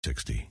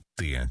60.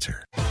 The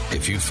Answer.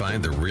 If you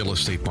find the real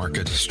estate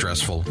market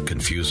stressful,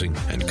 confusing,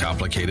 and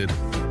complicated,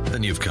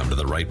 then you've come to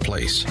the right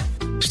place.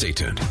 Stay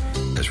tuned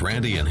as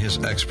Randy and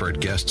his expert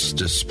guests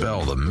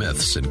dispel the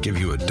myths and give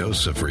you a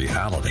dose of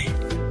reality.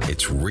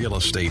 It's Real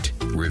Estate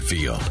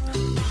Revealed.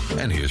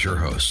 And here's your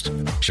host,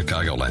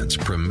 Chicagoland's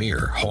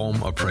premier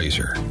home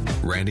appraiser,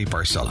 Randy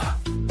Barcella.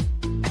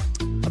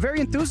 A very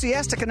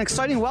enthusiastic and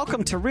exciting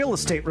welcome to Real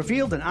Estate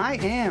Revealed, and I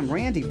am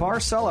Randy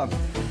Barcella.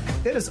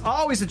 It is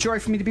always a joy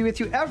for me to be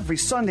with you every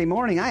Sunday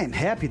morning. I am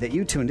happy that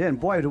you tuned in.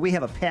 Boy, do we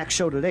have a packed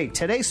show today.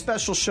 Today's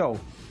special show.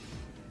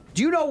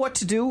 Do you know what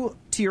to do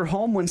to your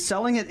home when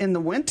selling it in the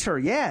winter?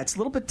 Yeah, it's a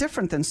little bit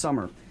different than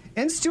summer.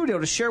 In studio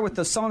to share with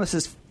us some of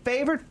his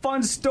favorite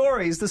fun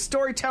stories, the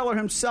storyteller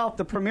himself,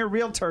 the premier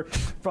realtor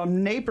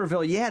from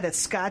Naperville. Yeah, that's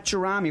Scott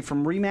Gerami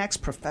from RE/MAX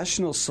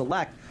Professional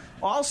Select.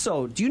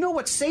 Also, do you know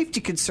what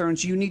safety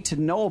concerns you need to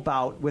know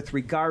about with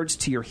regards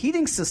to your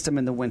heating system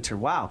in the winter?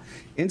 Wow.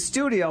 In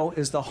studio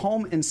is the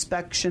home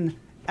inspection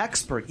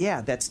expert.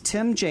 Yeah, that's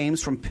Tim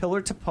James from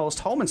Pillar to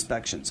Post Home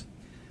Inspections.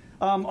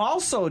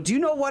 Also, do you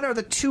know what are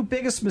the two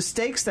biggest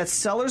mistakes that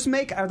sellers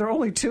make? Are there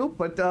only two?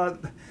 But,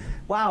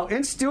 wow,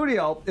 in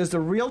studio is the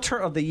Realtor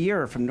of the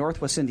Year from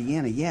Northwest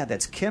Indiana. Yeah,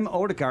 that's Kim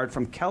Odegaard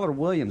from Keller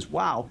Williams.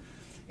 Wow.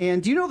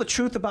 And do you know the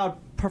truth about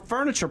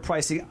furniture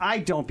pricing? I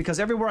don't, because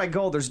everywhere I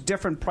go, there's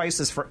different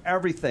prices for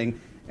everything.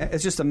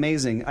 It's just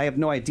amazing. I have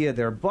no idea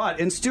there. But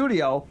in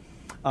studio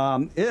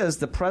is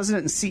the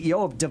president and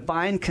CEO of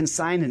Divine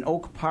Consign in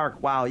Oak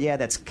Park. Wow, yeah,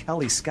 that's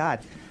Kelly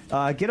Scott.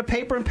 Get a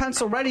paper and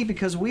pencil ready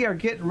because we are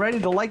getting ready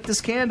to light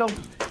this candle.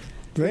 Thanks.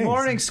 Good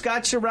morning,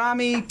 Scott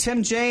Gerami,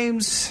 Tim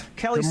James,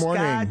 Kelly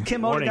Scott,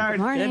 Kim Odegaard.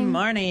 Good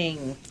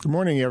morning. Good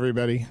morning,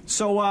 everybody.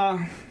 So,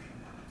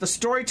 the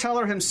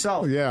storyteller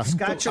himself,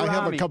 Scott Gerami. I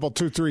have a couple,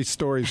 2-3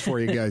 stories for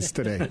you guys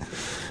today.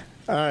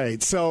 All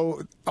right,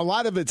 so a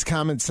lot of it's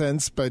common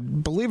sense,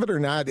 but believe it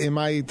or not, in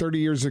my 30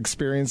 years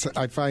experience,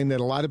 I find that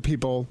a lot of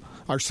people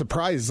are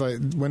surprised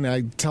when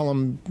I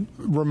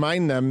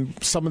remind them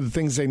some of the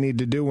things they need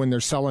to do when they're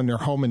selling their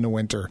home in the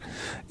winter.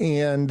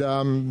 And,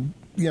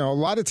 a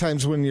lot of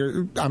times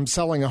when I'm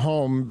selling a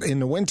home in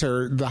the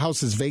winter, the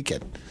house is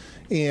vacant.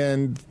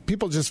 And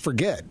people just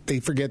forget.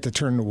 They forget to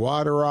turn the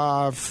water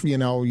off. You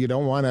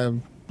don't want to,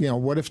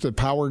 what if the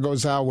power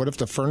goes out? What if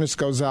the furnace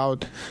goes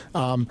out?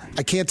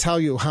 I can't tell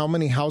you how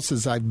many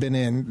houses I've been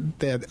in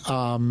that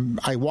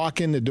I walk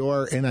in the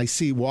door and I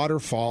see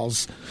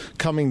waterfalls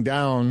coming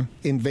down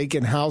in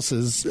vacant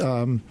houses.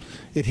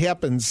 It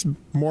happens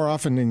more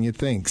often than you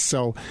think.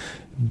 So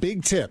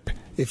big tip,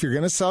 if you're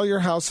going to sell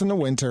your house in the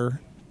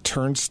winter,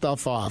 turn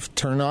stuff off.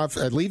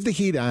 Leave the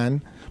heat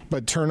on,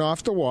 but turn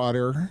off the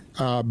water.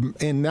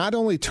 And not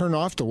only turn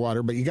off the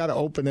water, but you got to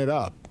open it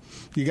up.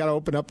 You got to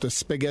open up the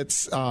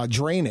spigots,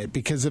 drain it,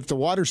 because if the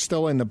water's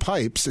still in the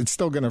pipes, it's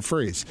still going to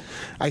freeze.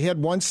 I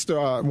had one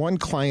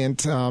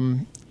client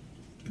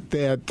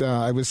that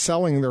I was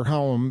selling their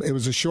home. It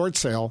was a short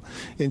sale,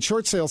 and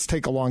short sales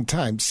take a long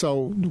time.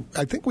 So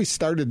I think we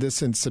started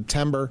this in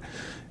September.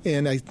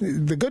 And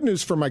the good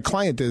news for my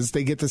client is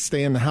they get to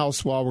stay in the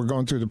house while we're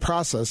going through the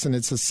process. And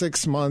it's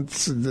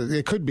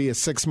it could be a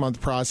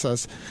 6-month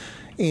process.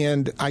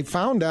 And I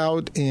found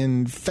out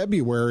in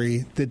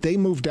February that they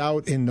moved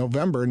out in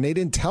November and they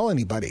didn't tell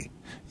anybody.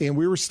 And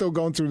we were still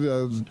going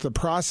through the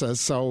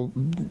process, so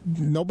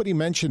nobody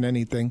mentioned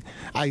anything.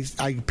 I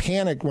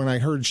panicked when I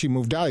heard she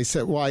moved out.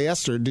 I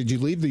asked her, did you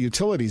leave the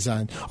utilities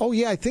on? Oh,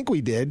 yeah, I think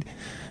we did.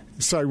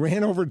 So I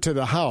ran over to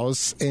the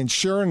house, and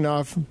sure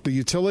enough, the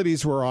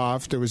utilities were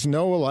off. There was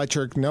no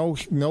electric, no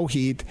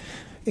heat,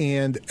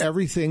 and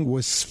everything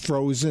was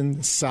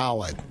frozen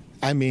solid.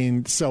 I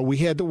mean, so we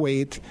had to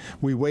wait.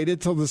 We waited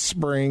till the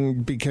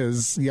spring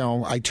because,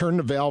 I turned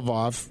the valve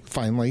off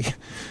finally.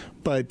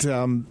 But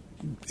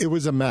it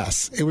was a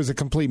mess. It was a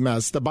complete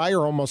mess. The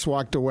buyer almost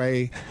walked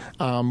away.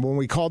 When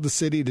we called the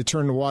city to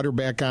turn the water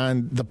back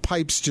on, the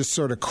pipes just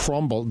sort of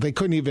crumbled. They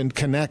couldn't even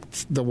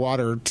connect the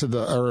water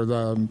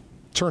to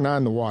turn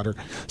on the water.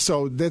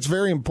 So that's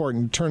very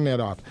important. Turn that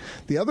off.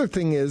 The other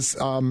thing is,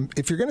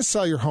 if you're going to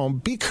sell your home,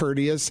 be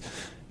courteous.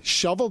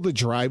 Shovel the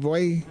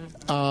driveway.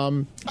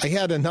 I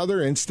had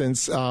another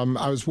instance.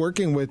 I was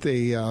working with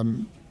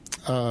a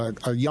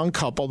young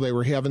couple. They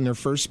were having their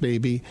first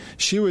baby.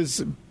 She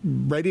was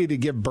ready to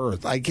give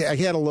birth. I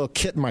had a little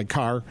kit in my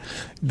car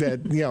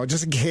that,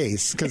 just in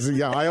case, because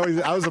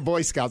I was a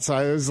Boy Scout, so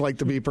I always like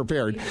to be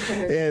prepared.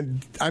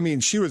 And I mean,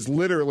 she was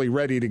literally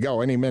ready to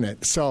go any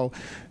minute. So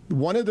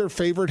one of their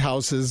favorite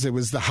houses, it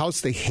was the house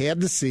they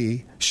had to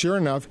see, sure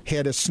enough,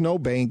 had a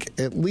snowbank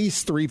at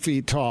least 3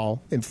 feet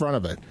tall in front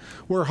of it.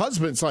 Where her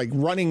husband's like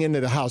running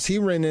into the house. He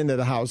ran into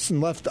the house and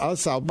left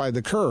us out by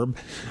the curb.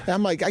 And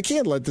I'm like, I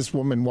can't let this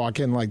woman walk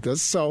in like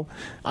this. So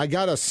I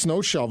got a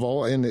snow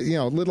shovel and,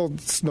 little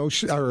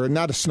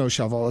not a snow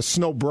shovel, a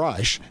snow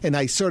brush. And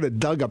I sort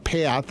of dug a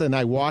path and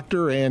I walked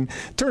her in.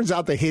 Turns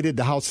out they hated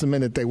the house the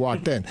minute they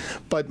walked in.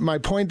 But my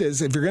point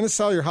is, if you're going to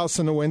sell your house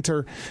in the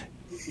winter,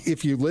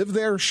 if you live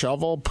there,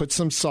 shovel, put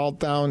some salt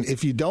down.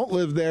 If you don't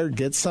live there,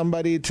 get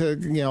somebody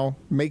to,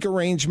 make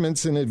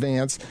arrangements in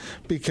advance,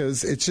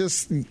 because it's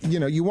just,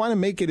 you want to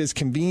make it as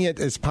convenient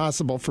as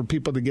possible for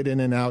people to get in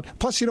and out.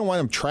 Plus, you don't want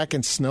them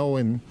tracking snow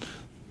and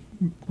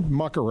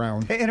muck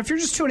around. And if you're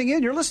just tuning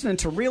in, you're listening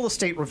to Real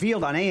Estate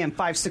Revealed on AM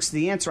 560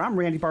 The Answer. I'm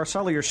Randy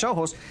Barcella, your show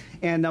host,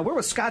 and we're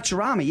with Scott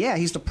Gerami. Yeah,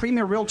 he's the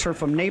premier realtor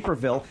from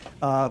Naperville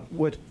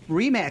with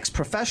RE/MAX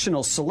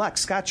Professional Select.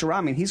 Scott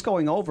Gerami, and he's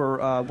going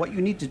over what you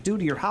need to do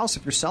to your house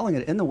if you're selling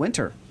it in the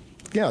winter.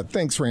 Yeah,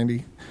 thanks,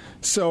 Randy.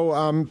 So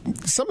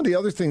some of the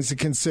other things to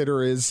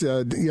consider is,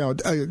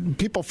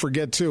 people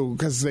forget, too,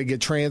 because they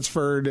get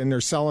transferred and they're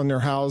selling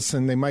their house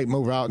and they might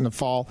move out in the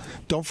fall.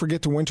 Don't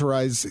forget to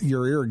winterize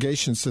your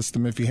irrigation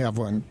system if you have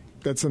one.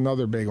 That's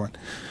another big one.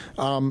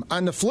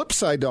 On the flip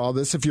side to all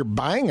this, if you're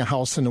buying a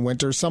house in the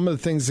winter, some of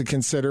the things to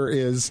consider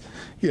is,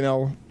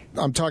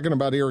 I'm talking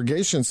about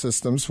irrigation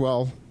systems.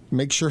 Well,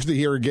 make sure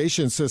the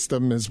irrigation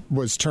system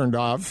was turned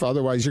off.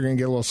 Otherwise, you're going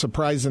to get a little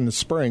surprise in the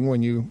spring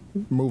when you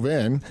move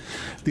in.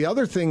 The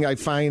other thing I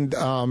find,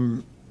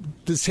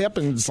 this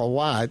happens a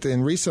lot,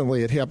 and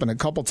recently it happened a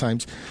couple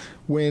times,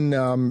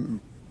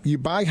 when you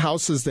buy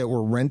houses that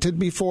were rented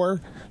before,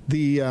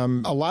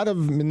 a lot of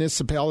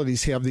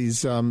municipalities have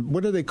these,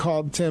 what are they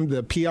called, Tim?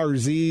 The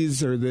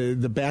PRZs, or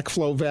the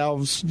backflow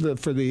valves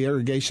for the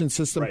irrigation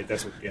system? Right,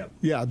 that's what, yeah.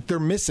 Yeah, they're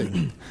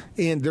missing.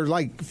 And they're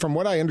like, from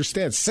what I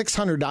understand,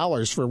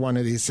 $600 for one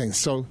of these things.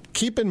 So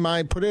keep in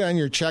mind, put it on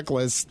your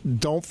checklist.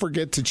 Don't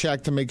forget to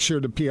check to make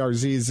sure the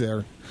PRZ's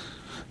there.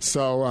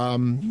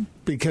 So,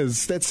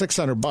 because that's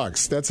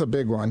 $600, that's a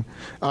big one.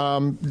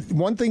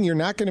 One thing you're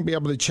not going to be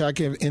able to check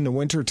in the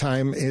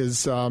wintertime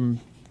is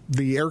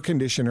the air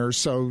conditioner.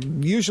 So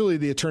usually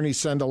the attorneys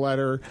send a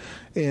letter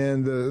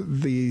and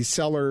the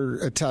seller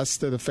attests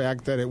to the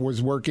fact that it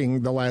was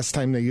working the last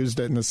time they used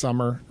it in the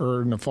summer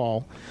or in the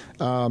fall.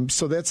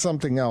 So that's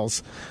something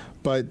else.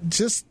 But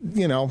just,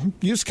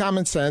 use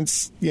common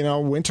sense,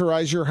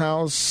 winterize your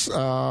house,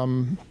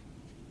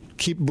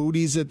 keep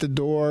booties at the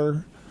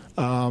door,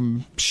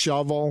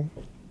 shovel.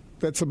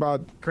 That's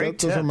about great.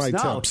 Those are my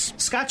tips.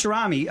 Scott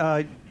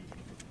Gerami,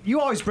 you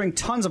always bring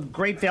tons of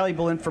great,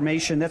 valuable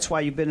information. That's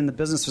why you've been in the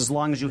business as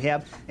long as you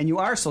have, and you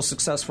are so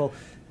successful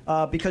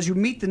because you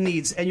meet the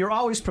needs, and you're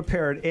always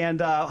prepared. And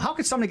how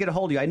could somebody get a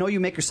hold of you? I know you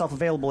make yourself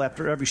available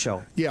after every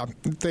show. Yeah,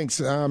 thanks.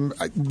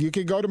 You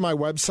can go to my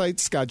website,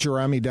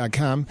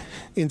 scottgerami.com.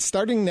 And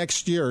starting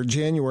next year,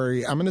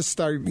 January, I'm going to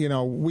start,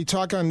 we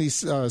talk on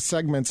these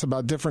segments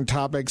about different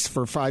topics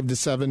for 5 to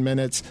 7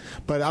 minutes,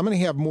 but I'm going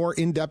to have more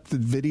in-depth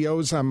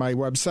videos on my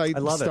website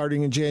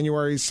starting in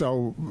January.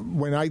 So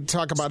when I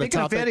talk about Speaking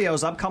a topic... Speaking of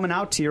videos, I'm coming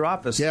out to your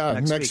office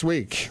next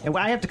week. And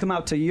I have to come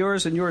out to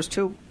yours and yours,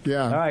 too?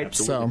 Yeah. All right.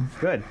 Absolutely. So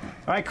good.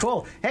 All right,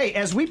 cool. Hey,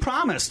 as we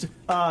promised,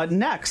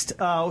 next,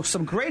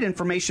 some great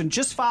information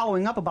just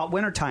following up about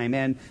wintertime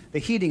and the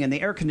heating and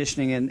the air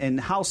conditioning and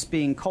house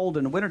being cold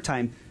in the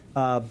wintertime.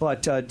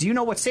 But do you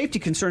know what safety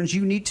concerns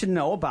you need to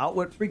know about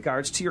with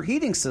regards to your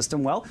heating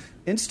system? Well,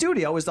 in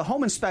studio is the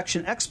home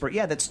inspection expert.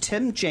 Yeah, that's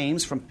Tim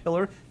James from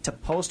Pillar to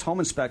Post Home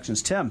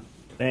Inspections. Tim.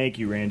 Thank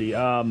you, Randy.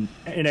 And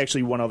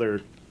actually, one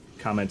other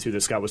comment, too,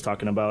 that Scott was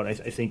talking about. I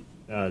think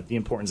the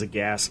importance of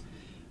gas.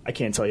 I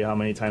can't tell you how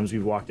many times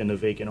we've walked into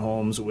vacant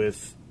homes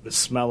with the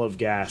smell of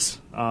gas.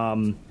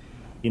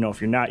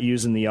 If you're not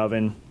using the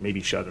oven,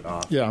 maybe shut it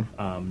off. Yeah.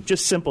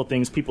 Just simple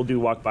things. People do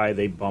walk by,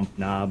 they bump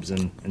knobs,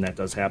 and that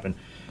does happen.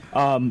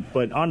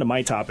 But on to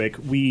my topic,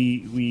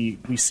 we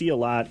see a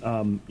lot,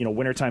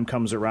 wintertime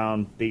comes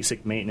around,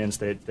 basic maintenance,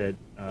 that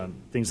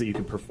things that you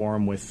can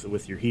perform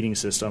with your heating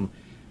system.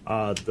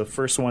 The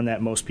first one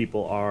that most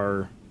people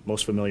are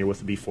most familiar with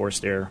would be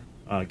forced air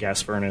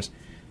gas furnace.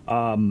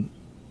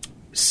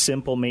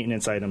 Simple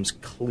maintenance items,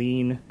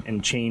 clean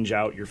and change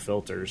out your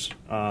filters.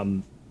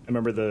 I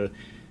remember the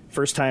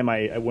first time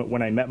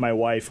when I met my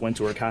wife, went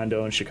to her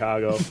condo in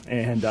Chicago,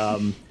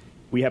 and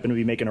we happened to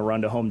be making a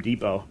run to Home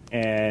Depot,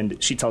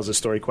 and she tells this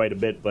story quite a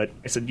bit, but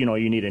I said,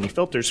 you need any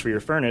filters for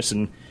your furnace,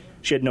 and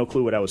she had no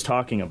clue what I was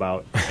talking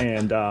about.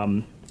 And,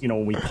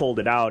 when we pulled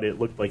it out, it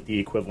looked like the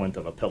equivalent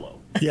of a pillow.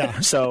 Yeah.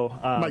 So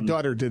my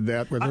daughter did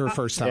that with her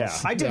first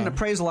house. Yeah. I did an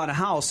appraisal on a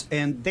house,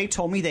 and they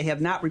told me they have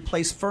not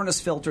replaced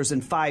furnace filters in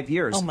 5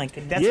 years. Oh, my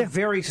goodness. That's a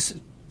very,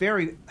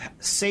 very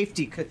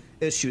safety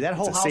issue. That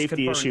whole house safety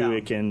could burn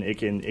issue. down.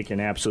 It can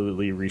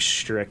absolutely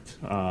restrict,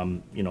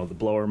 the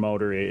blower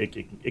motor.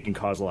 It can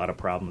cause a lot of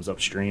problems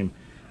upstream.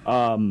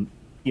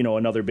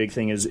 Another big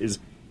thing is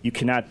you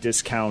cannot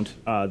discount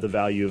the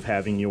value of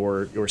having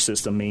your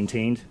system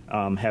maintained.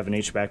 Have an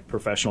HVAC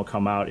professional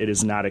come out. It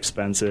is not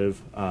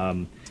expensive.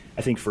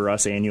 I think for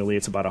us annually,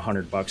 it's about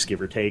 $100,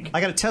 give or take. I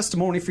got a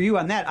testimony for you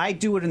on that. I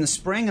do it in the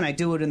spring and I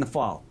do it in the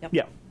fall. Yep.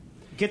 Yeah.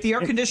 Get the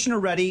air conditioner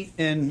ready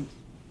in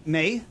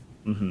May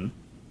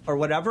or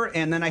whatever,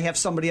 and then I have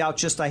somebody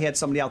out. I had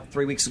somebody out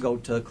 3 weeks ago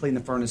to clean the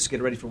furnace, get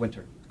it ready for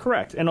winter.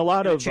 Correct. And a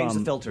lot of change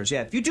the filters.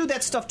 Yeah, if you do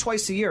that stuff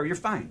twice a year, you're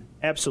fine.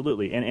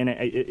 Absolutely, and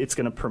it's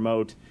going to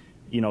promote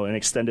an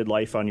extended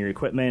life on your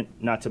equipment,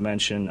 not to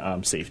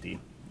mention safety.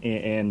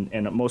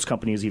 and most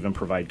companies even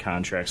provide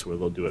contracts where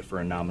they'll do it for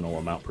a nominal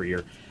amount per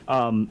year.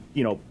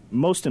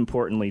 Most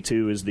importantly,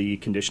 too, is the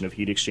condition of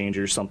heat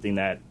exchangers, something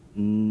that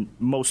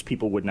most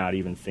people would not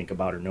even think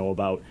about or know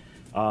about.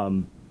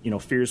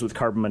 Fears with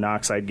carbon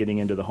monoxide getting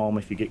into the home.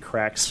 If you get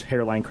cracks,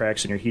 hairline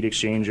cracks in your heat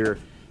exchanger,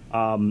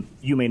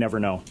 you may never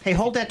know. Hey,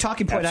 hold that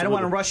talking point. Absolutely. I don't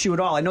want to rush you at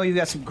all. I know you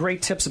got some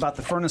great tips about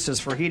the furnaces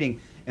for heating,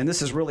 and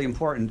this is really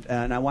important,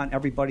 and I want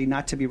everybody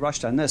not to be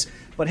rushed on this.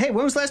 But, hey,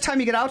 when was the last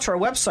time you got out to our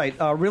website,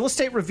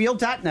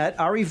 realestaterevealed.net,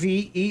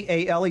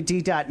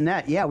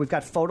 revealed.net? Yeah, we've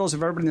got photos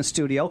of everybody in the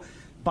studio,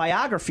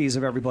 biographies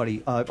of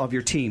everybody, of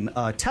your team,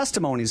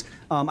 testimonies.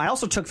 I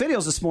also took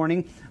videos this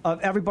morning of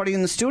everybody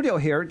in the studio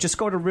here. Just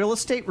go to Real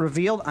Estate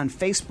Revealed on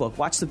Facebook.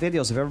 Watch the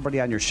videos of everybody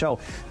on your show.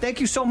 Thank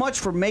you so much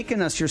for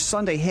making us your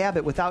Sunday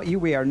habit. Without you,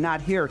 we are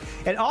not here.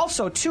 And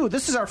also, too,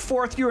 this is our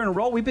 4th year in a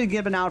row. We've been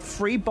giving out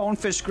free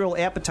Bonefish Grill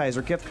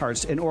appetizer gift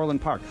cards in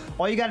Orland Park.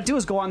 All you got to do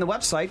is go on the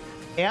website,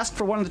 ask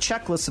for one of the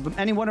checklists of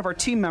any one of our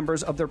team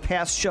members of their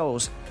past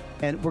shows,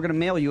 and we're going to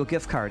mail you a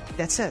gift card.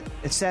 That's it.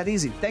 It's that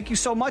easy. Thank you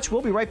so much.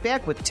 We'll be right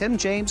back with Tim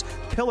James,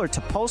 Pillar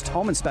to Post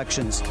Home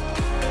Inspections.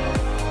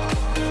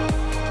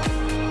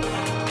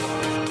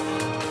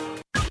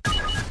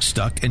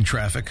 Stuck in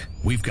traffic?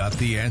 We've got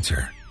the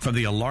answer from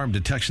the Alarm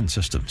Detection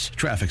Systems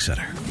Traffic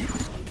Center.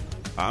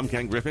 I'm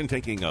Ken Griffin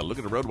taking a look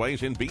at the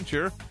roadways in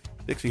Beecher.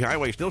 Dixie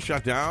Highway still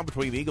shut down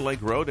between Eagle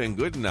Lake Road and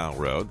Goodenow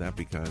Road. That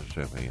because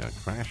of a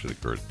crash that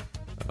occurred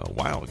a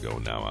while ago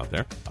now out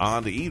there.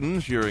 On the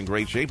Edens, you're in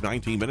great shape.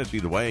 19 minutes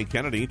either way.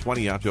 Kennedy,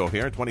 20 out to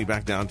O'Hare, 20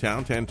 back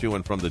downtown, 10 to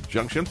and from the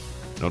junction.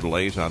 No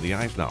delays on the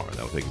Eisenhower.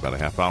 That'll take about a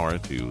half hour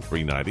to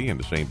 390, and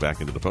the same back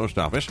into the post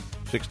office.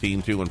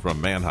 16 to and from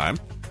Manheim.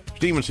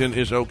 Stevenson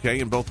is okay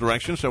in both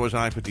directions, so is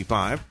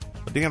I-55.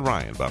 Dan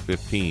Ryan, about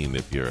 15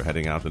 if you're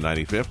heading out to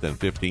 95th, and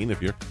 15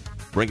 if you're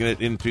bringing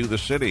it into the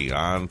city.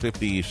 On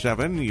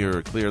 57,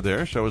 you're clear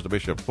there, so is the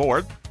Bishop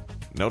Ford.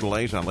 No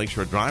delays on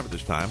Lakeshore Drive at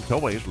this time.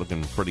 Tollway's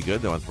looking pretty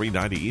good, though, on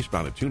 390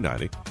 eastbound at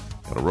 290.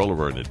 Got a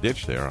rollover in a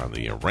ditch there on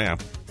the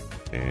ramp.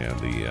 And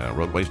the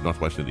roadways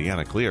northwest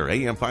Indiana clear.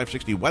 AM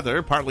 560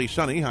 weather, partly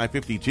sunny, high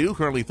 52,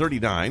 currently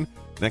 39.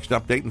 Next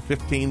update in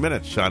 15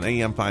 minutes on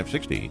AM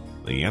 560.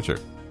 The Answer.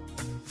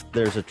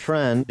 There's a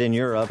trend in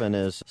Europe and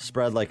is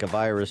spread like a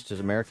virus to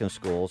American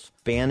schools,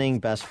 banning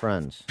best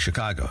friends.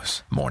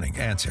 Chicago's Morning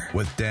Answer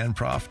with Dan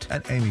Proft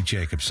and Amy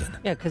Jacobson.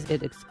 Yeah, because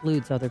it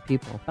excludes other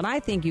people. But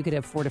I think you could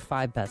have 4 to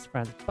 5 best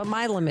friends. But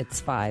my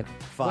limit's 5.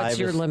 What's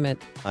your limit?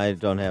 I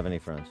don't have any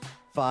friends.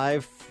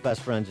 5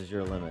 best friends is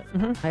your limit.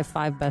 I have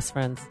 5 best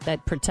friends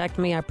that protect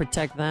me. I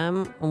protect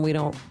them, and we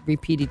don't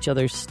repeat each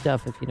other's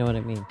stuff, if you know what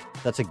I mean.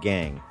 That's a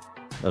gang.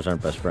 Those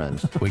aren't best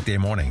friends. Weekday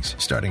mornings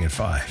starting at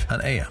 5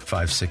 on AM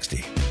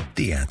 560.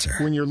 The Answer.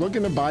 When you're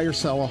looking to buy or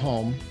sell a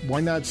home,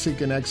 why not seek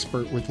an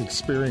expert with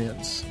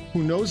experience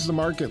who knows the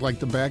market like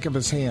the back of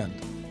his hand?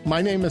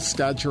 My name is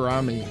Scott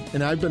Gerami,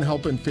 and I've been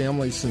helping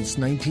families since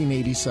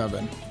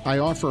 1987. I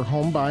offer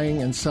home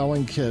buying and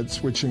selling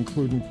kits, which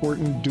include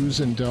important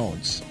do's and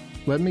don'ts.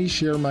 Let me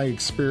share my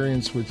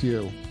experience with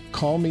you.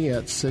 Call me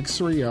at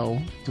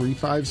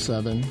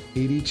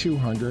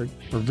 630-357-8200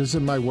 or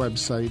visit my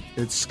website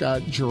at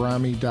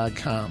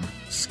scottgerami.com.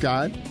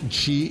 Scott,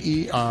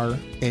 Gerami.com.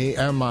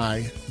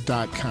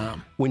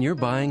 When you're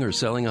buying or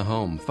selling a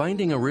home,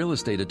 finding a real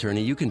estate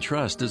attorney you can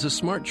trust is a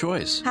smart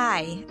choice.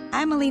 Hi,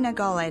 I'm Alina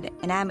Golod,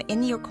 and I'm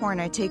in your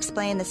corner to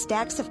explain the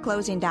stacks of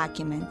closing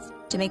documents,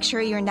 to make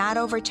sure you're not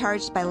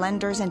overcharged by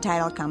lenders and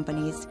title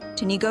companies,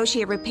 to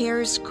negotiate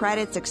repairs,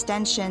 credits,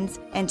 extensions,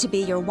 and to be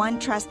your one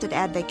trusted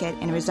advocate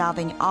in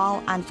resolving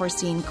all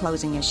unforeseen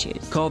closing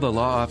issues. Call the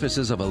law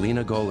offices of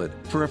Alina Golod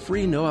for a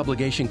free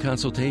no-obligation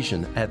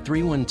consultation at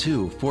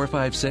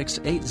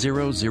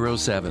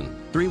 312-456-8007.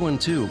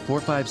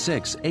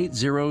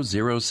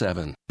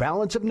 312-456-8007.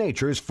 Balance of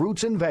Nature's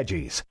fruits and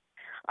veggies.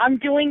 I'm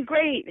doing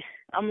great.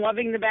 I'm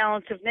loving the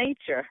balance of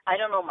nature. I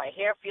don't know, my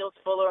hair feels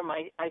fuller.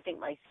 I think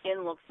my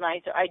skin looks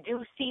nicer. I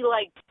do see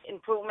like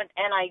improvement,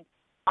 and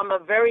I'm a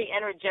very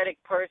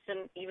energetic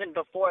person even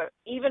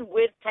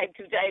with type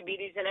 2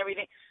 diabetes and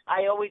everything.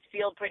 I always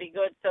feel pretty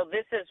good. So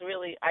this is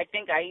really, I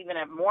think I even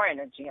have more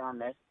energy on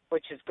this,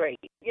 which is great.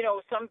 You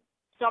know, some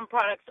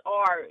products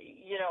are,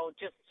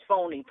 just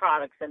phony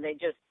products, and they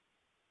just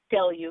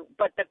tell you.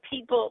 But the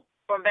people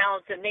from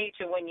Balance of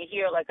Nature, when you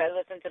hear, like I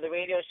listen to the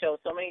radio show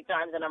so many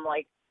times, and I'm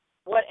like,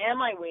 what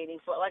am I waiting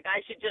for? Like,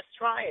 I should just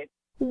try it.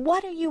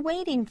 What are you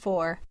waiting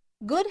for?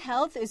 Good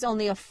health is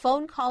only a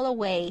phone call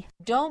away.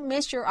 Don't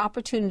miss your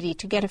opportunity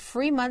to get a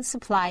free month's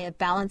supply of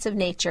Balance of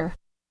Nature.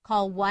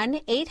 Call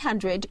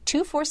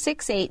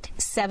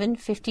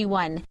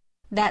 1-800-2468-751.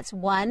 That's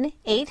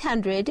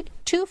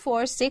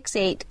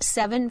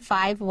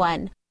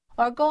 1-800-2468-751.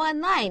 Or go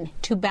online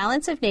to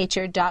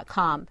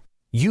balanceofnature.com.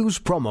 Use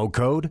promo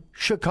code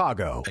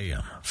Chicago.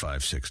 AM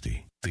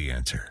 560. The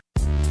Answer.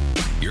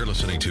 You're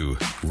listening to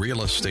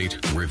Real Estate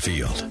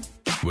Revealed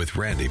with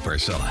Randy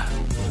Barcella.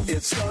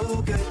 It's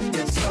so good,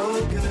 it's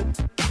so good.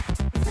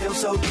 Feels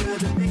so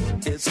good to me.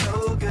 It's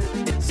so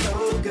good, it's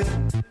so good.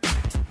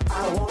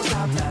 I won't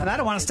stop now. And I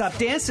don't want to stop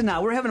dancing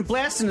now. We're having a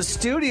blast in the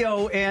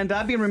studio, and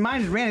I'm being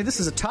reminded, Randy, this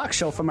is a talk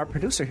show from our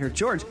producer here,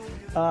 George.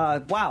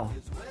 Wow.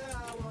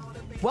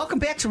 Welcome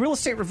back to Real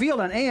Estate Revealed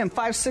on AM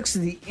 560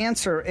 The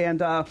Answer. And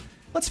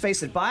let's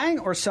face it, buying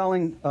or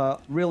selling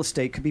real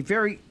estate can be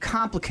very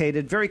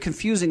complicated, very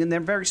confusing, and they're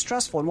very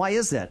stressful. And why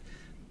is that?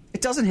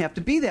 It doesn't have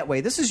to be that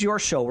way. This is your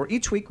show where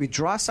each week we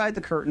draw aside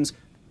the curtains,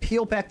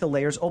 peel back the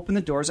layers, open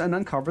the doors, and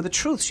uncover the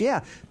truths.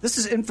 Yeah, this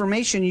is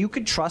information you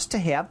can trust to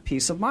have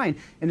peace of mind.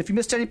 And if you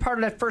missed any part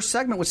of that first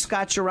segment with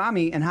Scott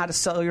Jerami and how to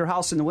sell your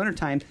house in the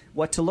wintertime,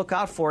 what to look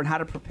out for, and how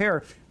to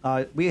prepare,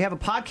 we have a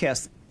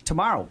podcast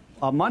tomorrow,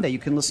 Monday. You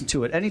can listen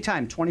to it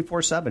anytime,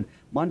 24/7,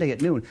 Monday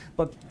at noon.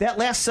 But that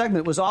last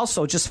segment was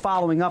also just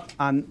following up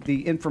on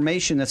the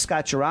information that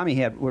Scott Jerami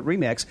had with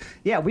RE/MAX.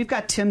 Yeah, we've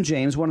got Tim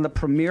James, one of the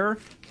premier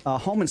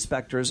home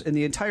inspectors in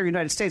the entire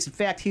United States. In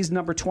fact, he's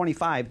number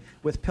 25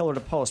 with Pillar to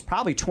Post,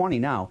 probably 20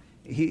 now.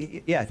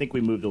 I think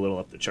we moved a little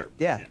up the chart.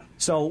 Yeah.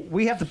 So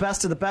we have the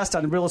best of the best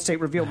on the Real Estate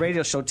Revealed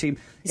radio show team.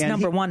 He's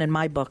number one in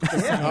my book.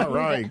 Yeah. All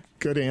right.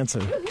 Good answer.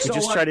 We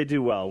just try to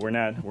do well. We're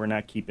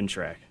not keeping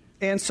track.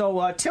 And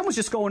so Tim was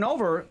just going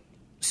over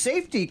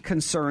safety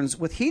concerns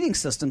with heating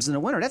systems in the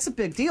winter. That's a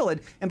big deal.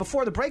 And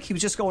before the break, he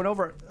was just going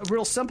over a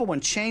real simple one.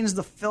 Change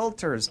the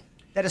filters.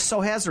 That is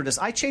so hazardous.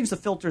 I change the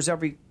filters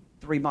every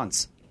 3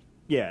 months.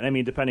 Yeah, and I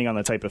mean, depending on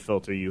the type of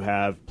filter you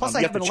have. Plus,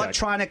 I have an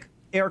electronic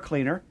air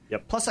cleaner.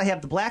 Yep. Plus, I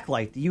have the black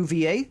light, the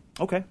UVA.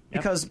 Okay. Yep.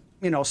 Because,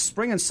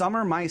 spring and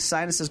summer, my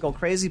sinuses go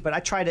crazy, but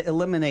I try to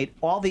eliminate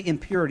all the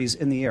impurities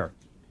in the air.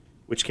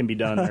 Which can be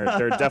done.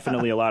 There are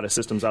definitely a lot of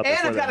systems out there.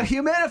 And I've got a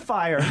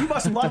humidifier. You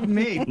must love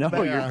me. No,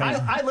 you're fine.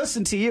 I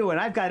listen to you, and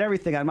I've got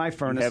everything on my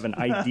furnace. You have an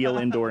ideal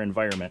indoor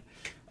environment.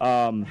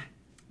 Where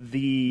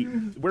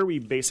we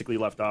basically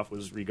left off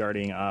was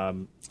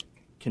regarding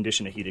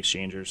condition of heat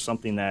exchangers,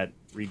 something that,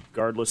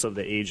 regardless of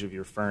the age of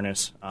your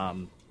furnace.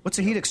 What's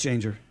a heat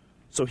exchanger?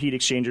 So heat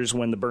exchangers,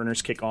 when the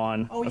burners kick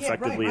on,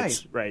 effectively, right.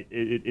 It's right.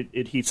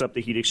 It heats up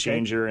the heat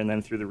exchanger, and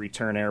then through the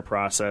return air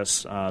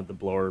process, the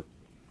blower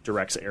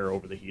directs air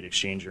over the heat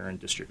exchanger and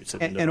distributes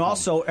it. And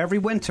also, every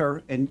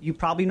winter, and you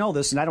probably know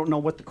this, and I don't know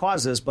what the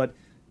cause is, but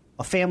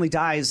a family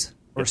dies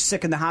or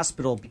sick in the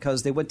hospital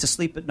because they went to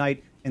sleep at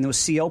night and there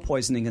was CO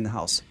poisoning in the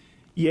house.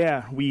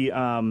 Yeah, we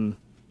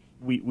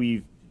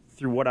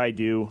through what I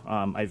do,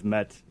 I've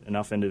met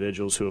enough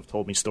individuals who have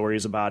told me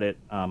stories about it.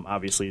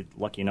 Obviously,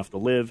 lucky enough to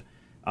live.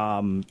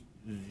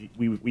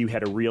 We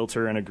had a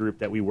realtor in a group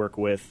that we work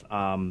with.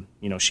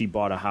 She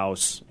bought a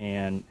house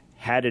and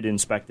had it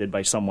inspected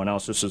by someone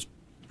else. This was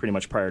pretty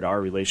much prior to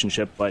our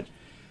relationship, but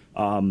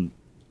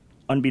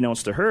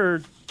unbeknownst to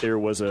her, there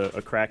was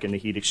a crack in the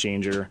heat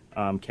exchanger,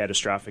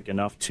 catastrophic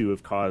enough to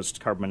have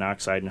caused carbon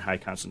monoxide in high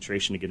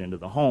concentration to get into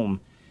the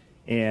home.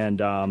 And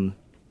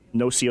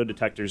no CO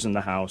detectors in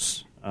the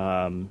house.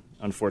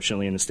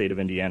 Unfortunately, in the state of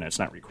Indiana, it's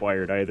not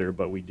required either,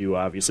 but we do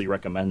obviously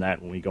recommend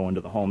that when we go into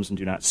the homes and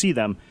do not see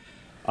them.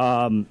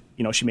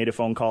 She made a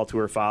phone call to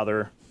her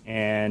father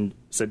and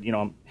said,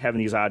 I'm having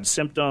these odd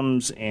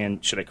symptoms,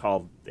 and should I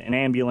call an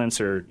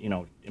ambulance, or,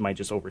 am I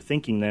just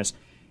overthinking this?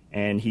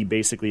 And he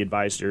basically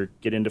advised her,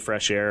 get into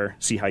fresh air,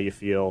 see how you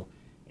feel,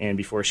 and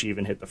before she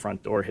even hit the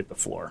front door, hit the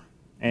floor.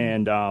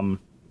 And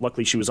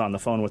luckily she was on the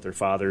phone with her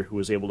father, who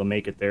was able to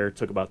make it there. It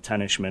took about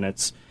 10-ish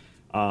minutes.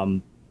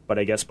 But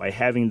I guess by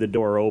having the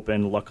door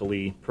open,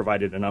 luckily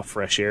provided enough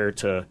fresh air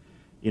to,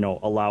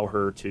 allow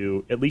her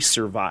to at least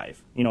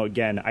survive.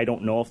 Again, I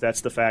don't know if that's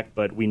the fact,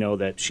 but we know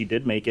that she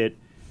did make it.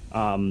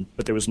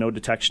 But there was no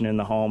detection in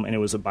the home, and it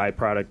was a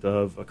byproduct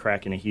of a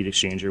crack in a heat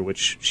exchanger,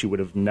 which she would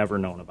have never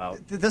known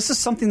about. This is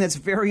something that's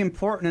very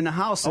important in the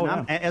house. And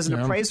I'm, as an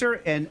appraiser,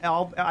 and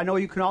I know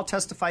you can all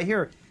testify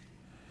here,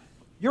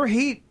 your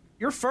heat,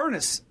 your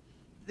furnace,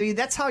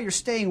 that's how you're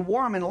staying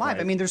warm and alive.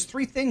 Right. I mean, there's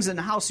 3 things in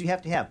the house you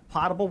have to have.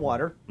 Potable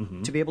water,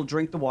 to be able to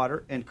drink the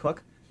water and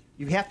cook.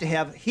 You have to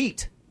have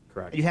heat.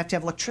 Correct. You have to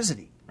have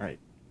electricity. Right.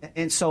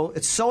 And so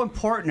it's so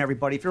important,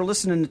 everybody. If you're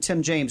listening to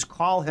Tim James,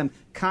 call him,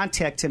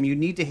 contact him. You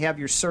need to have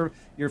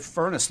your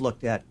furnace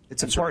looked at.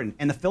 It's important. Right.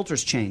 And the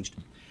filter's changed.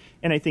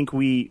 And I think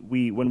we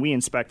when we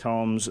inspect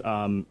homes,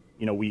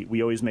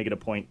 we always make it a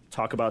point,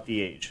 talk about the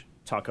age,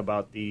 talk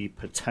about the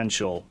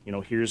potential.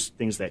 Here's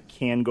things that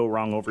can go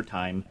wrong over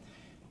time.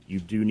 You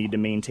do need to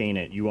maintain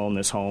it. You own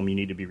this home. You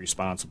need to be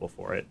responsible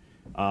for it.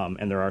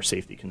 And there are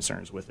safety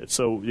concerns with it.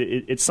 So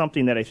it's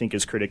something that I think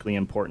is critically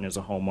important as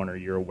a homeowner.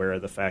 You're aware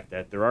of the fact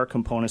that there are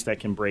components that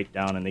can break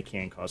down and they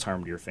can cause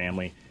harm to your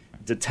family.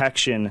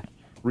 Detection,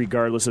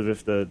 regardless of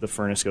if the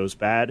furnace goes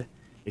bad,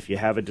 if you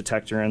have a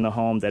detector in the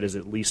home, that is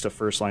at least a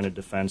first line of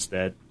defense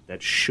that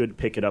should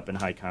pick it up in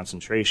high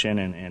concentration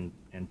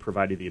and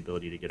provide you the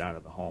ability to get out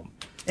of the home.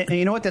 And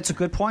you know what? That's a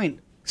good point.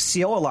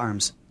 CO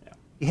alarms.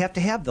 You have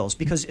to have those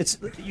because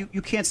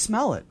you can't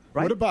smell it,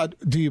 right? What about,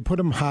 do you put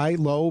them high,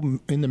 low,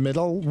 in the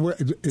middle?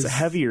 It's a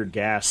heavier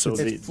gas, so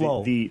it's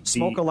flow. The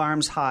smoke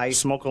alarms high.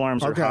 Smoke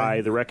alarms are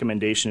high. The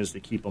recommendation is to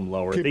keep them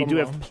lower. They do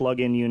have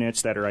plug-in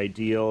units that are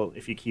ideal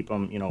if you keep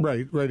them,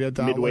 right at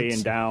midway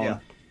and down. Yeah.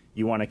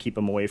 you want to keep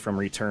them away from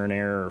return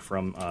air or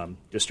from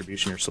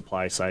distribution or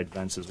supply side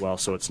vents as well,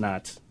 so it's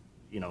not,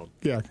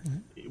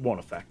 it won't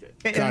affect it.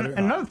 And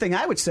another thing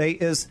I would say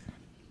is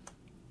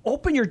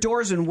open your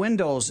doors and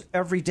windows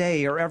every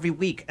day or every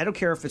week. I don't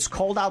care if it's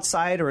cold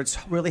outside or it's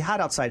really hot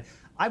outside.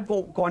 I've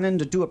gone in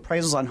to do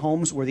appraisals on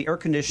homes where the air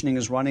conditioning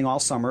is running all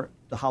summer,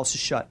 the house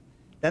is shut.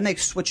 Then they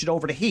switch it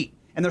over to heat,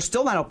 and they're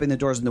still not opening the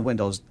doors and the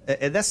windows.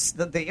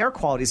 The air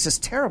quality is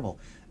just terrible.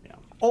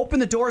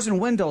 Open the doors and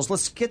windows.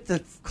 Let's get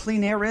the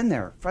clean air in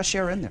there, fresh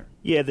air in there.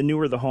 Yeah, the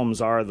newer the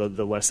homes are,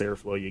 the less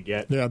airflow you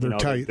get. Yeah, they're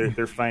tight.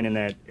 They're finding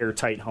that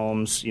airtight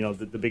homes,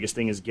 the biggest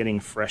thing is getting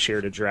fresh air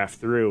to draft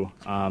through.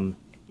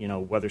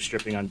 Weather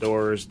stripping on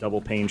doors,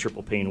 double pane,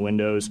 triple pane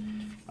windows.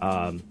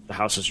 The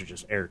houses are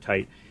just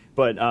airtight.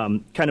 But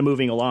kind of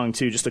moving along,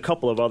 too, just a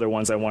couple of other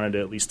ones I wanted to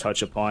at least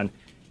touch upon.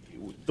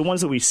 The ones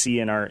that we see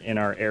in our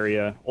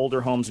area, older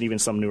homes and even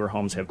some newer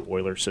homes have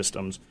boiler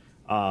systems.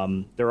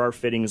 There are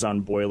fittings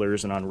on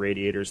boilers and on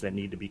radiators that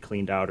need to be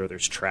cleaned out, or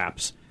there's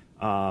traps.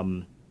 They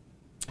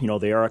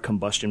are a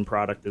combustion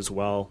product as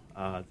well.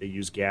 They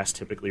use gas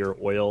typically or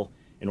oil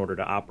in order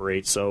to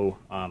operate. So,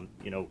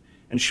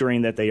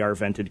 ensuring that they are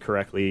vented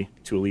correctly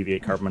to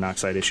alleviate carbon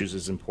monoxide issues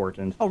is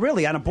important. Oh,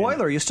 really? On a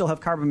boiler, you still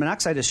have carbon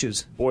monoxide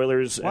issues?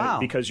 Boilers, wow.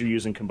 Because you're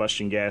using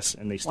combustion gas,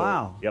 and they still,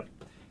 wow. Yep,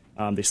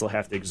 they still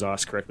have to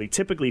exhaust correctly,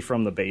 typically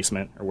from the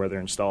basement or where they're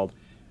installed.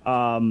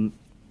 And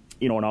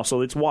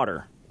also it's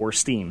water or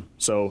steam.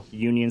 So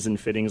unions and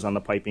fittings on the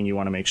piping, you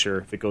want to make sure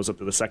if it goes up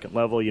to the second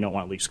level, you don't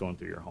want leaks going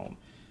through your home.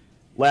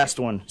 Last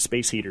one,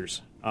 space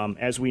heaters.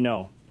 As we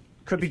know,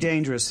 could be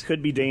dangerous.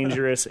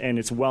 And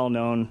it's well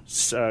known.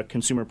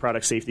 Consumer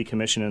Product Safety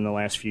Commission in the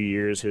last few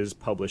years has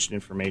published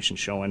information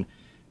showing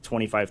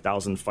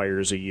 25,000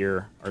 fires a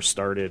year are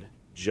started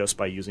just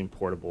by using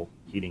portable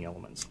heating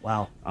elements.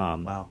 Wow.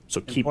 Wow. So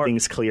keep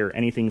things clear.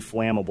 Anything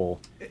flammable.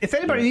 If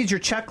anybody needs your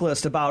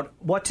checklist about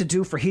what to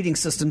do for heating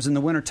systems in the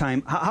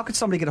wintertime, how could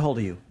somebody get a hold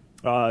of you?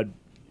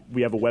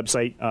 We have a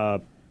website,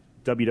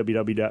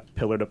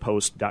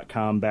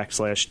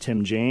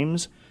 www.pillartopost.com/Tim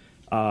James.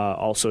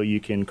 Also, you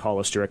can call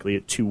us directly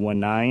at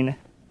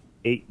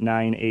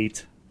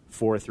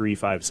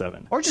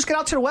 219-898-4357. Or just get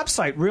out to the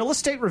website,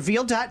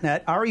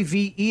 realestaterevealed.net,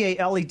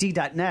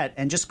 REVEALED.net,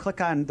 and just click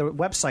on the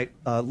website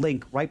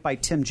link right by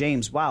Tim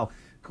James. Wow.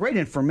 Great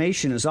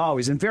information as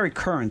always, and very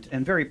current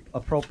and very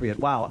appropriate.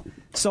 Wow.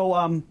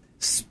 So,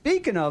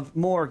 speaking of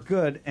more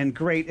good and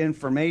great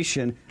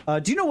information,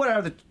 do you know what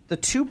are the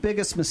two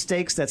biggest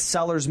mistakes that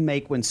sellers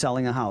make when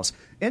selling a house?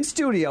 In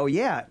studio,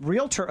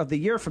 Realtor of the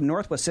Year from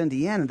Northwest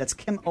Indiana. That's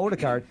Kim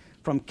Odegaard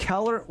from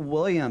Keller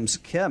Williams.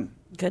 Kim.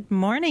 Good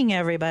morning,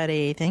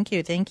 everybody. Thank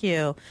you.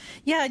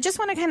 Yeah, I just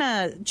want to kind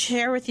of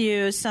share with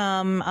you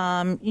some,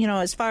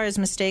 as far as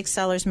mistakes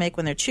sellers make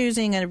when they're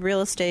choosing a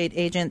real estate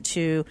agent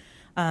to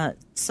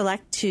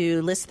select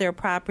to list their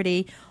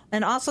property.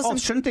 And also,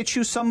 shouldn't they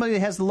choose somebody that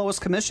has the lowest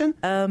commission?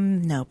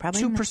 No,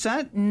 probably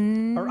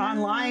 2%, or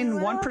online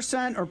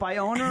 1%, or by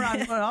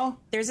owner.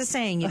 There's a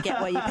saying: you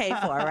get what you pay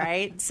for,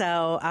 right?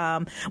 So,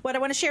 what I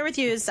want to share with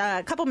you is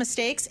a couple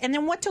mistakes, and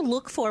then what to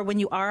look for when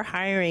you are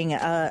hiring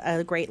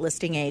a great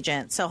listing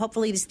agent. So,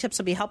 hopefully, these tips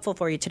will be helpful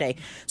for you today.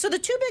 So, the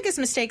two biggest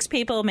mistakes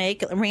people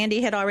make,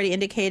 Randy had already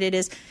indicated,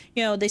 is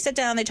they sit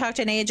down, they talk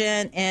to an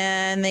agent,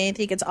 and they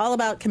think it's all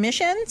about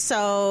commission.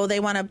 So,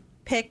 they want to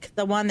pick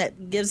the one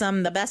that gives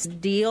them the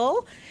best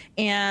deal,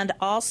 and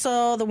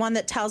also the one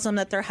that tells them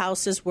that their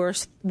house is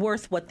worth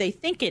what they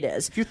think it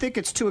is. If you think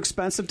it's too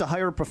expensive to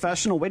hire a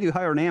professional, wait till you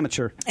hire an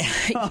amateur.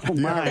 Oh,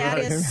 my. That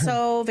is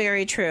so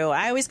very true.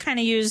 I always kind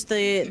of use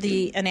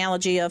the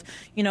analogy of,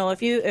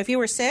 if you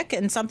were sick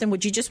and something,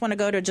 would you just want to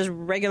go to just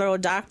regular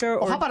old doctor?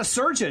 Or how about a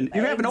surgeon?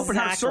 You have an open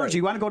heart surgery.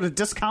 You want to go to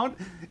discount?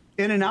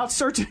 In and out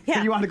surgeon,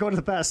 you want to go to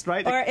the best,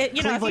 right? Or if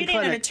you need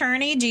an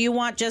attorney, do you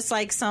want just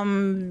like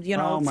some,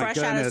 fresh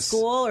out of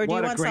school, or do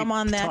you want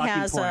someone that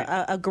has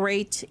a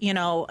great,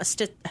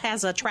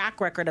 has a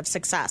track record of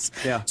success?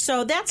 Yeah.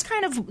 So that's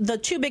kind of the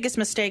two biggest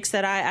mistakes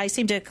that I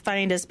seem to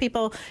find is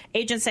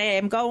agents say,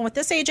 I'm going with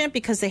this agent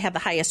because they have the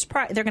highest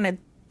price.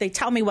 They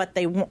tell me what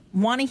they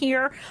want to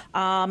hear,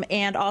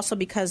 and also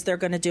because they're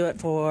going to do it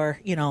for,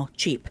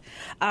 cheap.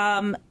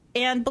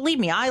 And believe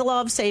me, I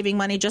love saving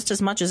money just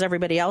as much as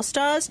everybody else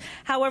does.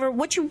 However,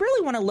 what you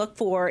really want to look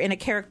for in the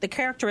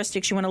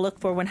characteristics you want to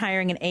look for when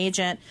hiring an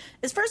agent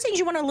is, first things,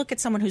 you want to look at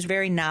someone who's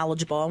very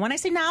knowledgeable. And when I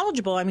say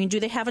knowledgeable, I mean, do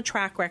they have a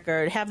track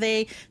record? Do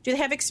they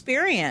have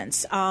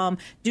experience?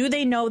 Do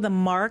they know the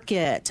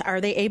market?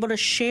 Are they able to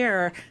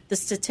share the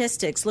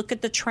statistics, look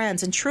at the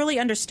trends, and truly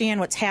understand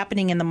what's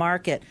happening in the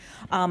market?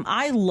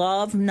 I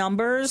love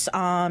numbers,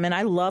 and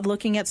I love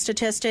looking at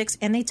statistics,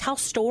 and they tell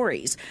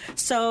stories.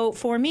 So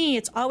for me,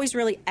 it's always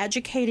really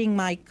educating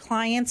my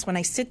clients when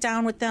I sit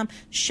down with them,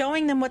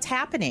 showing them what's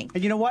happening.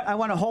 And you know what? I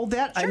want to hold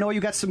that. Sure. I know you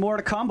got some more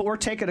to come, but we're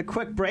taking a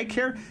quick break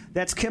here.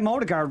 That's Kim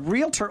Odegaard,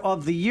 Realtor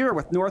of the Year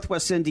with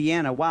Northwest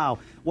Indiana. Wow,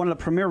 one of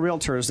the premier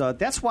realtors.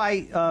 That's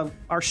why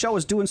our show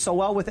is doing so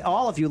well with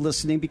all of you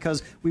listening,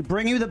 because we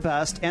bring you the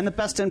best and the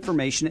best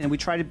information, and we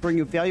try to bring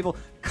you valuable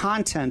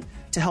content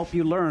to help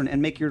you learn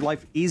and make your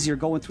life easier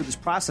going through this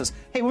process.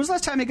 Hey, when was the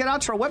last time you got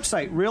out to our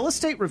website,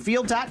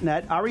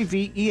 realestaterevealed.net,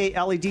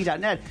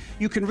 revealed.net?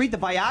 You can read the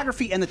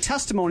biography and the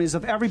testimonies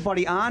of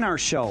everybody on our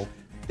show.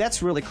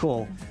 That's really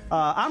cool.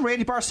 I'm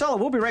Randy Barcella.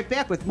 We'll be right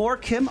back with more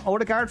Kim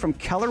Odegaard from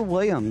Keller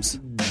Williams.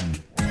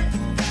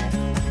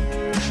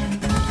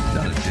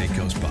 Not a day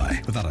goes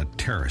by without a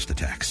terrorist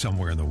attack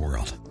somewhere in the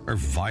world, or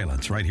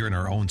violence right here in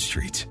our own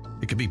streets.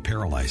 It can be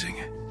paralyzing,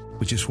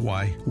 which is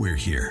why we're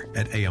here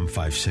at AM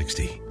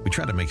 560. We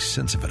try to make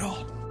sense of it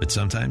all, but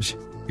sometimes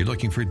you're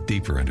looking for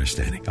deeper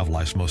understanding of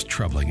life's most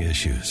troubling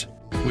issues.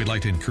 We'd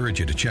like to encourage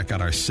you to check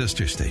out our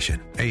sister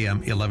station, AM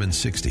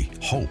 1160,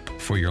 Hope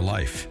for Your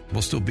Life.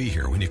 We'll still be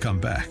here when you come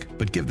back,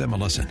 but give them a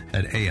listen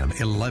at AM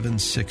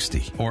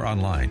 1160 or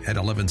online at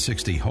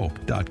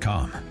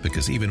 1160hope.com,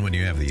 because even when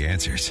you have the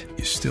answers,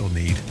 you still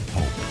need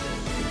hope.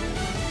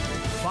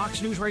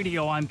 Fox News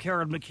Radio, I'm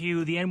Karen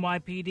McHugh. The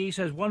NYPD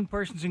says one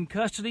person's in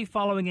custody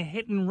following a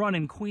hit and run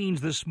in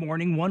Queens this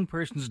morning. One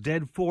person's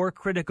dead, 4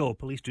 critical.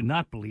 Police do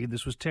not believe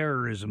this was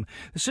terrorism.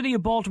 The city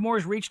of Baltimore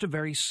has reached a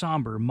very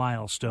somber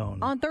milestone.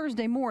 On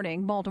Thursday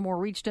morning, Baltimore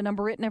reached a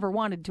number it never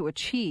wanted to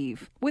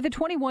achieve. With a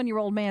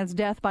 21-year-old man's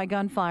death by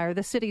gunfire,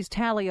 the city's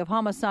tally of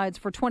homicides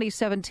for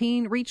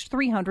 2017 reached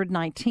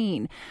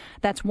 319.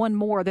 That's one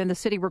more than the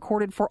city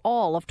recorded for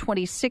all of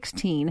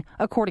 2016,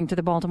 according to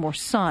the Baltimore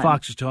Sun.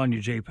 Fox's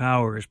Tanya J.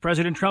 Powers.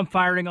 President Trump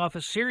firing off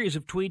a series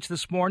of tweets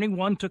this morning.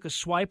 One took a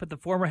swipe at the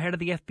former head of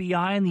the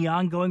FBI and the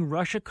ongoing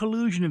Russia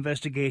collusion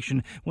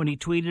investigation when he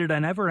tweeted, "I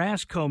never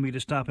asked Comey to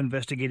stop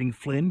investigating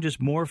Flynn,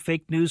 just more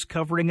fake news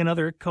covering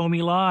another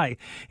Comey lie."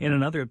 In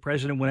another, the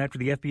president went after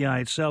the FBI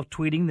itself,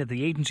 tweeting that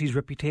the agency's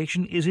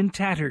reputation is in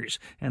tatters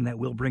and that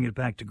we'll bring it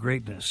back to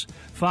greatness.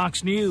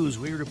 Fox News,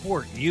 we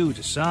report, you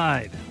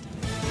decide.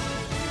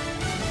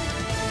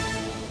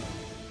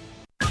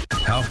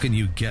 How can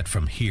you get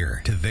from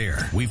here to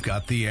there? We've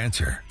got the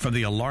answer from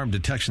the Alarm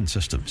Detection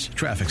Systems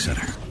Traffic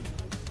Center.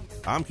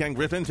 I'm Ken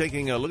Griffin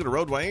taking a look at the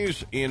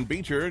roadways in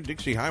Beecher.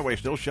 Dixie Highway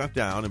still shut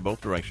down in both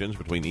directions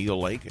between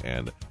Eagle Lake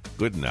and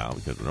Goodenow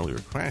because of an earlier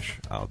crash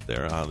out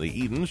there on the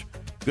Edens.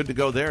 Good to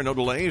go there, no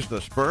delays.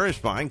 The Spur is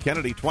fine.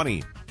 Kennedy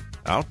 20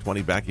 out,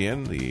 20 back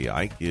in. The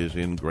Ike is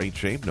in great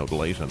shape. No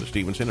delays on the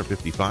Stevenson or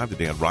 55. The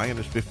Dan Ryan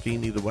is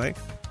 15 either way.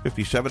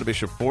 57 to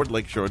Bishop Ford,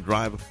 Lakeshore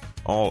Drive,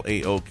 all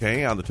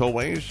A-OK. On the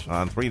tollways,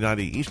 on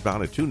 390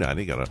 eastbound at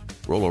 290, got to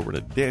roll over in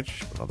a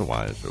ditch, but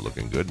otherwise they're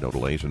looking good. No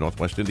delays in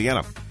Northwest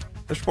Indiana.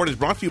 This report is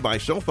brought to you by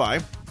SoFi.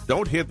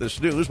 Don't hit the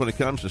snooze when it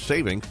comes to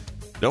saving.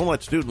 Don't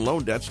let student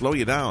loan debt slow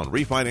you down.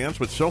 Refinance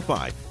with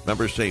SoFi.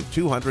 Members save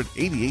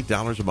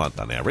 $288 a month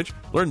on average.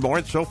 Learn more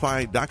at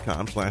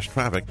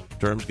SoFi.com/traffic.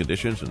 Terms,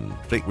 conditions, and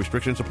state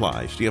restrictions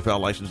apply. CFL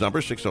license number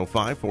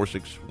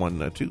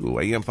 605-4612.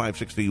 AM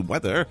 560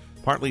 weather.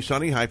 Partly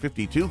sunny, high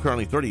 52,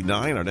 currently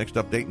 39. Our next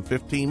update in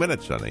 15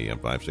 minutes on AM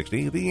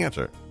 560. The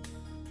Answer.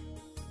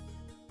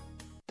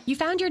 You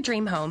found your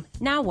dream home.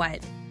 Now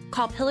what?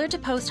 Call Pillar to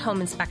Post Home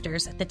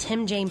Inspectors, the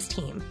Tim James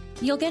team.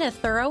 You'll get a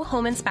thorough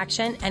home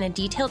inspection and a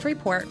detailed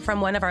report from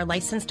one of our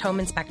licensed home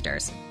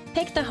inspectors.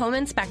 Pick the home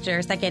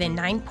inspectors that get a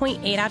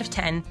 9.8 out of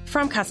 10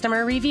 from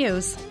customer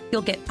reviews.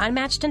 You'll get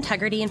unmatched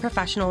integrity and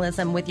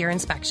professionalism with your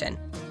inspection.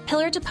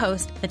 Pillar to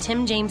Post, the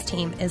Tim James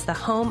team is the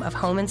home of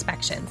home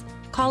inspections.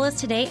 Call us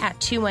today at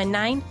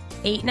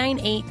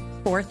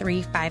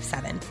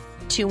 219-898-4357.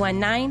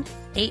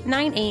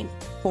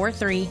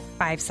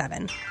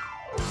 219-898-4357.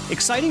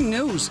 Exciting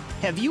news.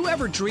 Have you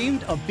ever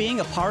dreamed of being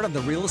a part of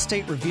the Real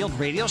Estate Revealed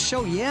radio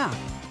show? Yeah.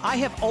 I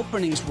have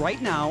openings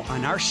right now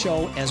on our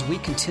show as we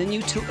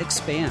continue to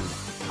expand.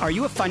 Are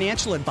you a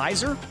financial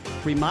advisor,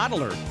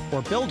 remodeler,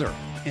 or builder,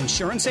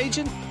 insurance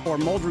agent, or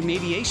mold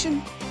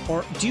remediation?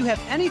 Or do you have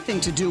anything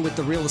to do with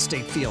the real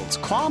estate fields?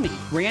 Call me,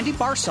 Randy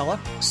Barcella,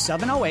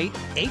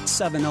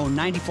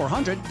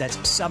 708-870-9400. That's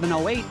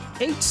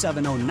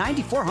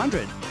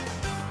 708-870-9400.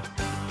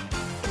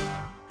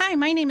 Hi,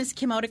 my name is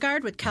Kim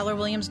Odegaard with Keller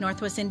Williams,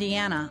 Northwest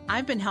Indiana.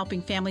 I've been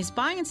helping families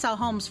buy and sell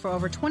homes for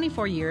over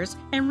 24 years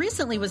and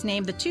recently was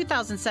named the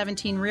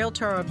 2017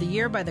 Realtor of the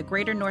Year by the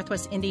Greater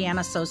Northwest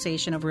Indiana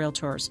Association of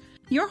Realtors.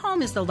 Your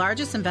home is the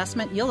largest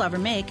investment you'll ever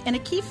make and a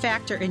key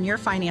factor in your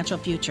financial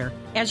future.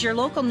 As your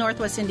local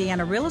Northwest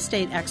Indiana real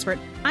estate expert,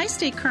 I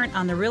stay current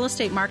on the real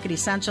estate market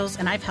essentials,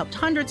 and I've helped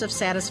hundreds of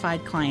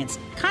satisfied clients.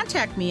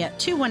 Contact me at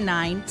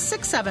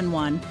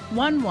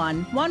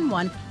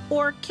 219-671-1111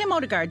 or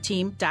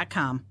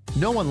KimOdegaardTeam.com.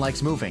 No one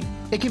likes moving.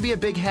 It can be a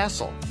big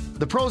hassle.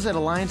 The pros at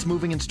Alliance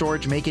Moving and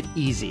Storage make it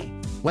easy.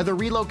 Whether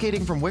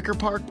relocating from Wicker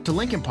Park to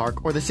Lincoln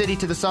Park or the city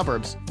to the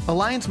suburbs,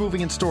 Alliance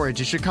Moving and Storage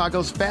is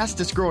Chicago's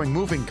fastest growing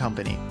moving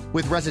company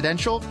with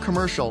residential,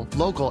 commercial,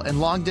 local, and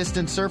long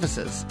distance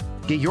services.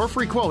 Get your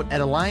free quote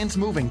at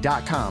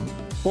alliancemoving.com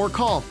or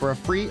call for a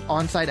free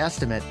on-site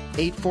estimate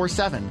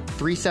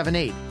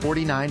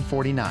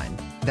 847-378-4949.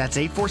 That's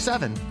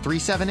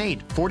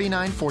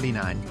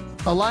 847-378-4949.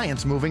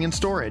 Alliance Moving and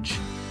Storage.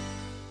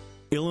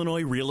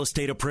 Illinois real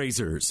estate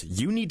appraisers,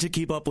 you need to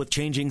keep up with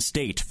changing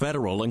state,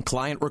 federal, and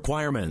client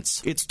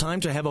requirements. It's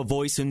time to have a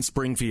voice in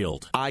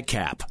Springfield.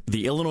 ICAP,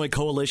 the Illinois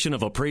Coalition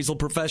of Appraisal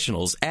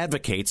Professionals,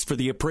 advocates for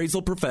the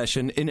appraisal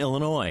profession in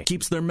Illinois,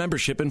 keeps their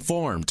membership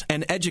informed,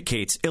 and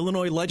educates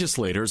Illinois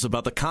legislators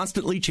about the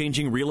constantly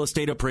changing real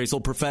estate appraisal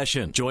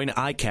profession. Join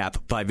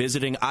ICAP by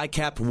visiting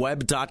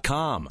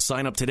icapweb.com.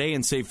 Sign up today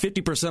and save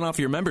 50% off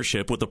your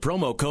membership with the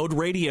promo code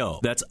RADIO.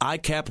 That's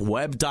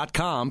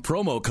icapweb.com,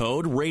 promo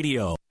code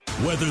RADIO.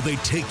 Whether they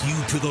take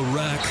you to the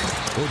rack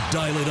or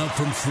dial it up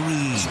from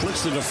three.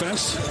 Splits the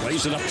defense,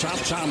 lays it up top.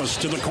 Thomas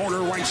to the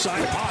corner, right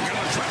side pocket.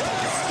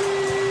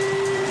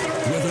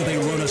 Whether they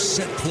run a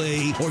set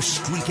play or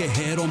streak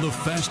ahead on the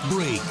fast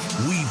break,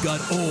 we've got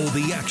all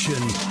the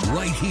action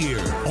right here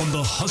on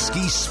the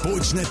Husky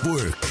Sports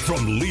Network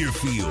from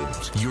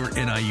Learfield. Your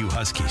NIU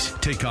Huskies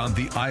take on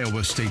the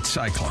Iowa State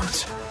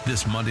Cyclones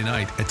this Monday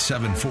night at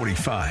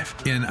 7:45.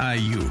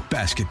 NIU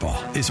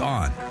basketball is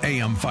on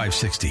AM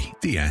 560.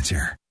 The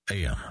Answer.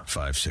 AM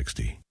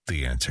 560.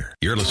 The Answer.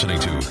 You're listening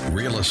to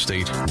Real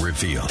Estate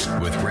Revealed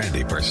with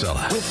Randy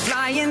Barcella. We're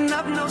flying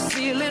up no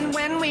ceiling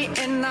when we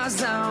in our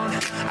zone.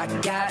 I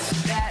got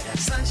that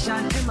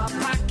sunshine in my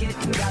pocket,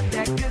 got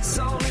that good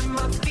soul in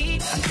my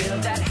feet. I feel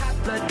that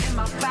hot blood in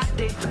my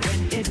body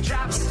when it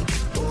drops.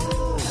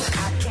 Ooh,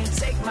 I can't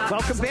take my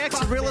Welcome back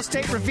to Real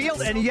Estate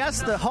Revealed. And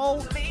yes, the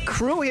whole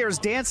crew here is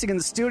dancing in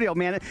the studio,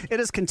 man. It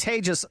is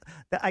contagious.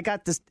 I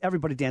got this,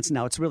 everybody dancing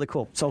now. It's really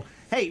cool. So,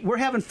 hey, we're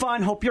having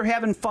fun. Hope you're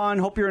having fun.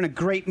 Hope you're in a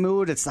great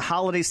mood. It's the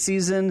holiday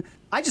season.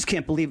 I just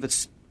can't believe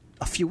it's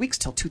a few weeks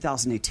till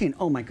 2018.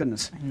 Oh, my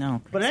goodness. I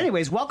know. But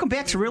anyways, welcome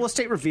back to Real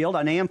Estate Revealed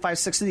on AM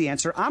 560 The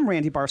Answer. I'm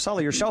Randy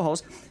Barcella, your show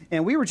host.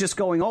 And we were just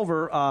going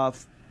over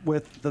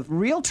with the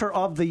Realtor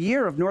of the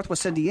Year of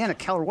Northwest Indiana,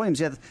 Keller Williams.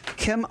 You have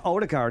Kim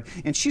Odegaard,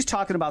 and she's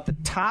talking about the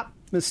top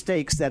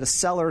mistakes that a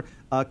seller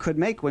could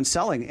make when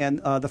selling. And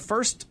the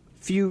first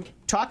few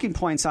talking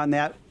points on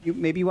that,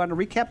 maybe you want to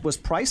recap, was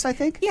price, I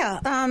think? Yeah.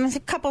 A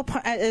couple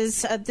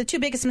is the two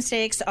biggest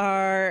mistakes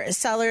are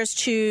sellers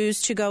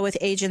choose to go with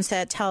agents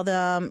that tell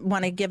them,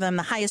 want to give them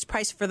the highest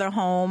price for their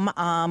home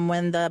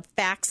when the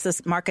facts,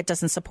 this market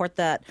doesn't support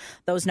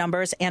those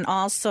numbers. And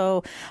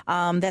also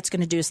that's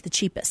going to do is the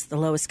cheapest, the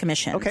lowest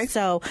commission. Okay.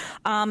 So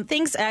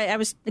things, I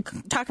was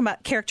talking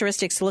about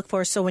characteristics to look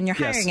for. So when you're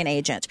hiring an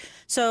agent.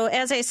 So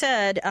as I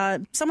said,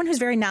 someone who's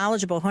very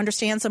knowledgeable, who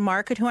understands the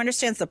market, who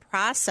understands the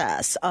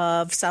process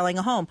of selling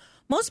a home.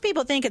 Most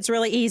people think it's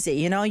really easy.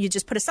 You know, you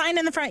just put a sign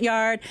in the front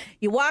yard,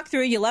 you walk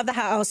through, you love the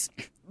house,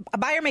 a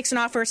buyer makes an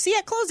offer, see you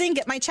at closing,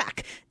 get my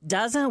check.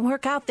 Doesn't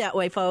work out that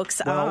way,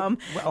 folks. Well,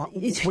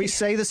 we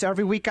say this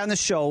every week on the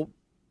show.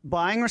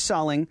 Buying or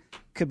selling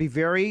could be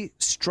very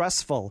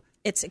stressful.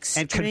 It's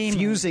extremely and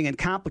confusing and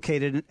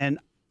complicated. And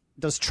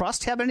does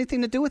trust have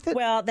anything to do with it?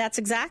 Well, that's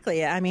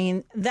exactly it. I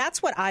mean,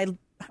 that's what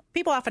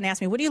people often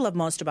ask me, what do you love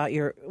most about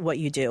what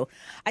you do?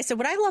 I said,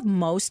 what I love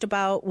most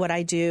about what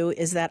I do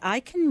is that I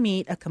can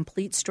meet a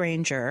complete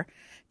stranger,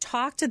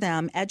 talk to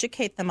them,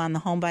 educate them on the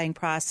home buying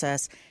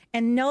process,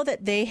 and know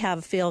that they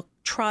feel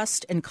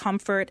trust and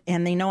comfort,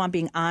 and they know I'm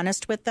being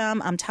honest with them.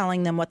 I'm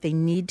telling them what they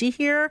need to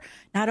hear,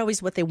 not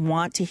always what they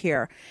want to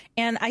hear.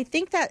 And I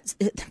think that,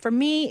 for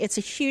me, it's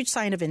a huge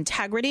sign of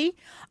integrity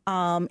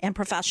and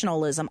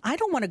professionalism. I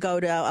don't want to go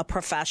to a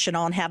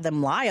professional and have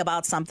them lie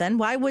about something.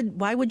 Why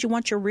would you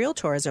want your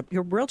realtor as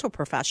your realtor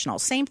professional?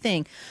 Same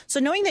thing.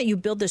 So knowing that you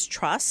build this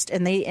trust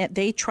and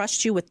they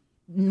trust you with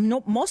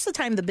most of the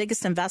time the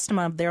biggest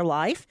investment of their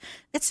life,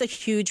 it's a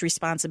huge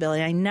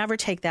responsibility. I never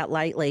take that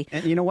lightly.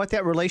 And you know what?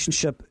 That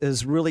relationship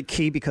is really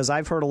key, because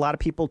I've heard a lot of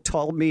people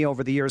told me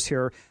over the years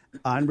here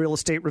on Real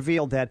Estate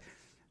Revealed that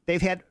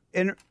they've had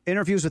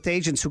interviews with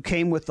agents who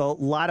came with a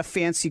lot of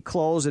fancy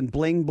clothes and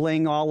bling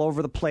bling all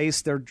over the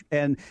place.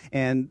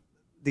 And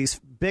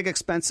these big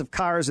expensive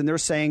cars, and they're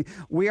saying,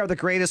 we are the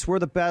greatest, we're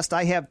the best,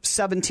 I have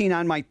 17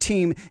 on my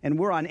team, and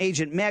we're on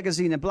Agent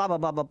Magazine, and blah, blah,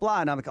 blah, blah,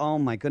 blah. And I'm like, oh,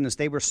 my goodness,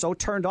 they were so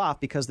turned off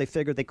because they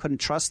figured they couldn't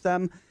trust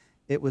them.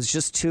 It was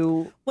just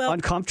too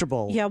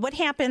uncomfortable. Yeah, what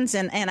happens,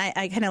 and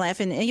I kind of laugh,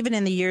 and even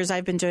in the years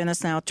I've been doing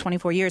this now,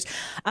 24 years,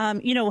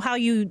 you know, how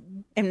you,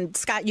 and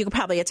Scott, you could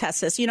probably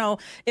attest this, you know,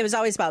 it was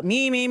always about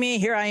me,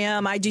 here I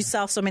am, I do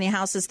sell so many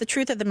houses. The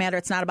truth of the matter,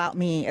 it's not about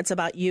me, it's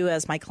about you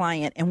as my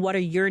client, and what are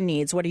your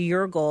needs, what are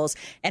your goals,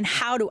 and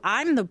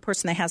I'm the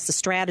person that has the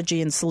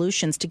strategy and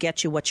solutions to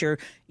get you what your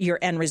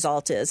end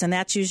result is, and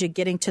that's usually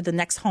getting to the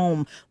next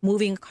home,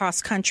 moving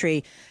across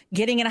country,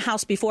 getting in a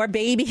house before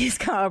babies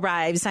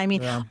arrives. I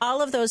mean,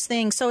 all of those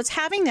things. So it's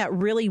having that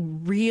really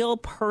real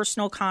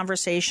personal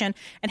conversation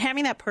and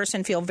having that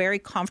person feel very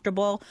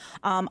comfortable.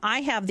 I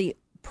have the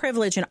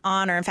privilege and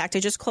honor. In fact, I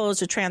just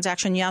closed a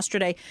transaction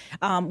yesterday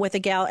with a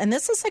gal, and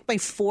this is like my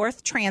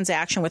fourth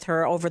transaction with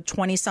her over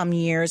 20-some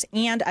years,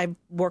 and I've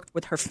worked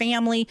with her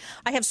family.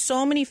 I have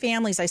so many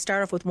families. I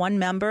start off with one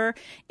member,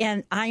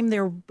 and I'm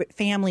their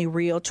family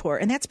realtor,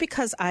 and that's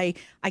because I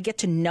get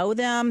to know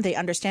them, they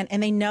understand,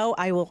 and they know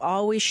I will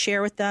always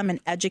share with them and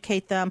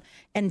educate them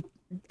and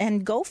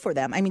go for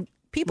them. I mean,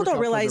 people Look don't out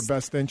for realize their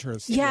best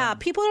interest. Yeah,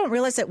 people don't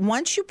realize that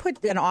once you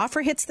put an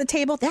offer hits the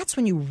table, that's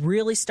when you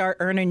really start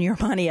earning your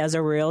money as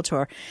a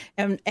realtor.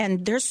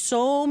 And there's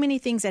so many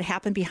things that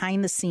happen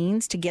behind the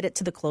scenes to get it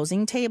to the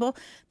closing table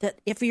that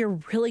if you're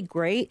really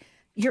great,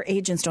 your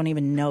agents don't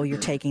even know you're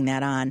taking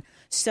that on.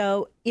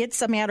 So it's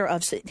a matter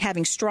of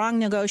having strong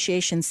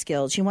negotiation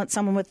skills. You want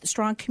someone with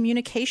strong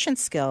communication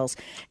skills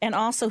and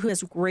also who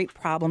has great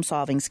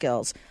problem-solving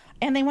skills.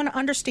 And they want to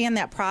understand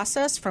that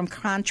process from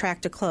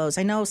contract to close.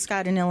 I know,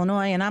 Scott, in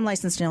Illinois, and I'm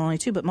licensed in Illinois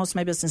too, but most of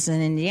my business is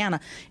in Indiana.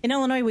 In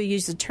Illinois, we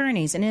use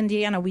attorneys. In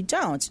Indiana, we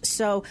don't.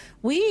 So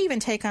we even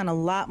take on a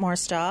lot more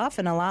stuff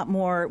and a lot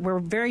more. We're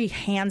very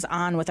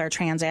hands-on with our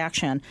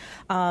transaction.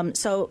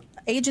 So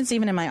agents,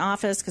 even in my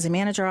office, because I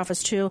manage our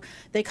office too,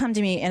 they come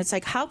to me and it's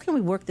like, how can we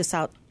work this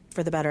out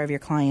for the better of your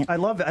client? I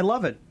love it. I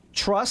love it.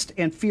 Trust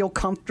and feel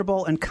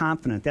comfortable and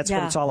confident. That's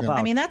what it's all about.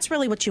 I mean, that's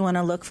really what you want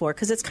to look for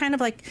because it's kind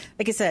of like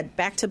I said,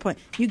 back to the point,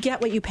 you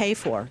get what you pay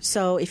for.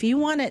 So if you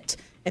want it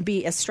to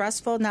be as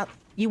stressful, now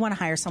you want to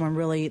hire someone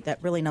that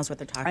really knows what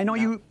they're talking about. I know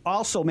you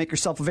also make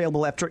yourself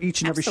available after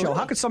each and every show.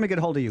 How can somebody get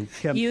a hold of you,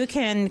 Kim? You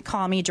can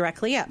call me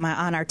directly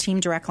on our team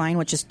direct line,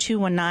 which is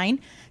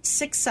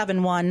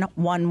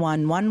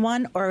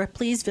 219-671-1111, or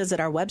please visit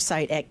our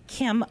website at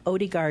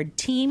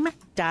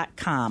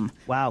KimOdegaardTeam.com.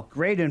 Wow,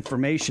 great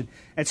information.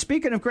 And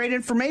speaking of great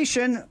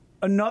information,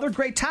 another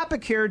great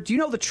topic here. Do you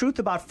know the truth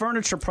about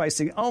furniture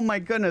pricing? Oh, my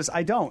goodness,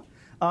 I don't.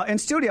 In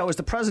studio is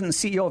the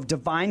president and CEO of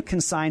Divine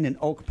Consign in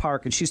Oak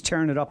Park, and she's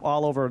tearing it up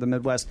all over the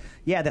Midwest.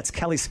 Yeah, that's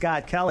Kelly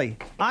Scott. Kelly,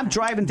 I'm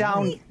driving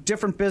down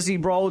different busy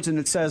roads, and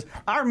it says,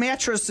 our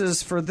mattress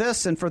is for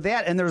this and for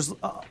that, and there's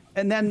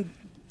and then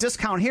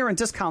discount here and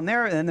discount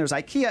there, and then there's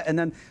IKEA, and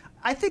then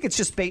I think it's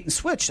just bait and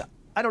switch.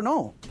 I don't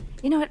know.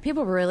 You know what?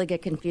 People really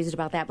get confused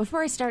about that.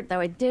 Before I start, though,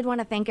 I did want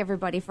to thank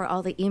everybody for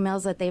all the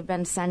emails that they've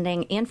been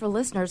sending and for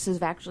listeners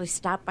who've actually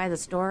stopped by the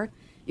store.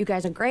 You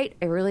guys are great.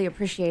 I really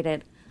appreciate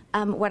it.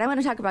 What I want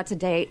to talk about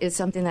today is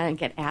something that I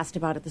get asked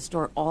about at the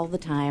store all the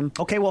time.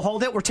 Okay, well,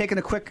 hold it. We're taking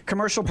a quick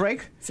commercial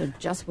break. So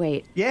just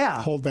wait.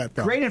 Yeah. Hold that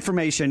thought. Great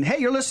information.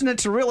 Hey, you're listening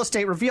to Real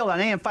Estate Revealed on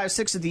AM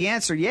 560 The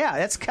Answer. Yeah,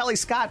 that's Kelly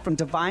Scott from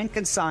Divine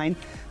Consign.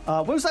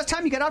 When was the last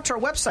time you got out to our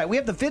website? We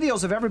have the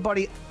videos of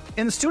everybody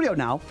in the studio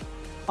now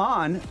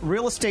on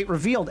Real Estate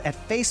Revealed at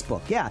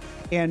Facebook. Yeah.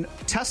 And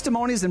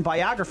testimonies and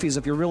biographies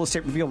of your Real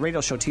Estate Revealed radio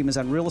show team is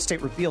on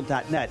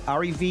realestaterevealed.net,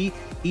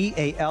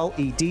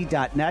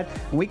 REVEALED.net.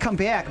 When we come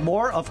back,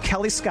 more of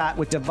Kelly Scott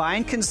with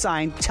Divine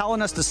Consign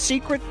telling us the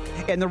secret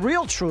and the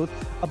real truth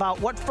about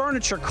what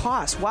furniture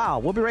costs. Wow.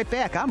 We'll be right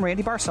back. I'm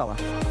Randy Barcella.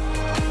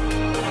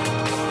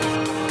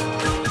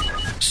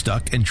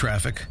 Stuck in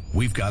traffic?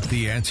 We've got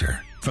the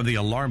answer from the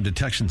Alarm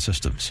Detection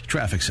Systems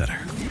Traffic Center.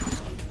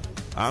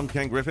 I'm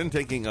Ken Griffin,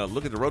 taking a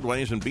look at the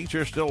roadways in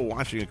Beecher. Still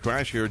watching a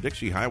crash here.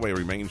 Dixie Highway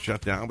remains shut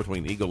down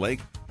between Eagle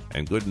Lake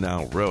and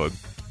Goodenow Road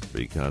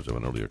because of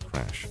an earlier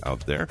crash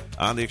out there.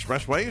 On the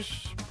expressways,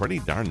 pretty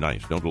darn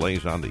nice. No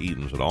delays on the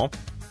Edens at all.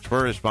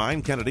 Spur is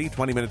fine. Kennedy,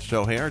 20 minutes to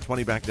O'Hare,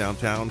 20 back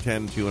downtown,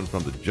 10 to and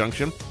from the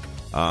junction.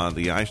 On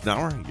the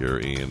Eisenhower, you're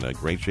in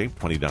great shape,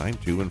 29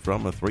 to and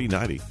from a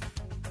 390.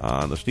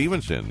 On the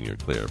Stevenson, you're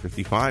clear.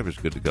 55 is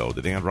good to go.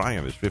 The Dan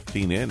Ryan is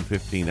 15 in,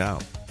 15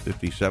 out.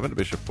 57 to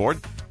Bishop Ford.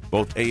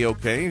 Both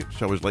A-OK,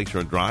 so is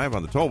Lakeshore Drive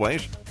on the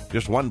tollways.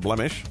 Just one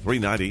blemish,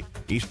 390,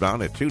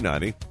 eastbound at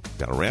 290.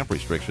 Got a ramp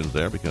restrictions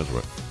there because of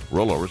a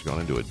rollovers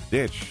going into a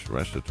ditch. The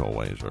rest of the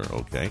tollways are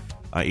okay.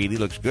 I-80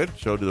 looks good,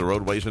 so do the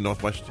roadways in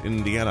northwest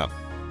Indiana.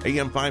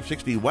 AM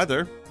 560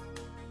 weather,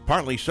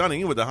 partly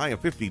sunny with a high of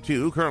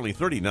 52, currently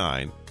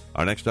 39.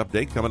 Our next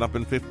update coming up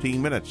in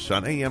 15 minutes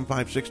on AM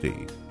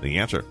 560. The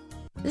Answer.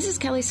 This is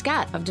Kelly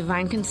Scott of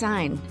Divine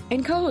Consign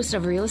and co-host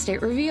of Real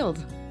Estate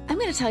Revealed. I'm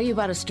going to tell you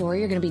about a store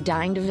you're going to be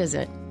dying to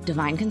visit,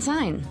 Divine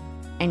Consign.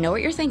 I know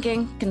what you're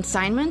thinking.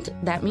 Consignment,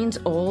 that means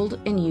old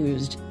and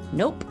used.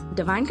 Nope.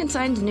 Divine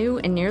Consign's new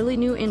and nearly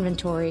new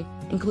inventory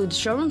includes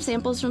showroom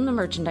samples from the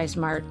Merchandise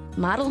Mart,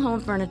 model home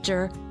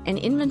furniture, and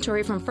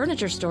inventory from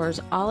furniture stores,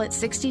 all at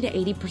 60 to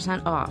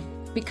 80% off.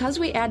 Because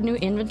we add new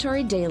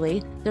inventory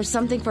daily, there's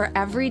something for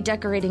every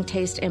decorating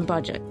taste and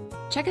budget.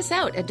 Check us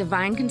out at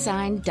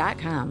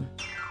divineconsign.com.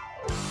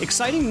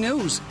 Exciting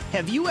news.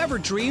 Have you ever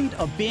dreamed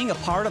of being a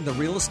part of the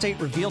Real Estate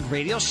Revealed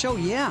radio show?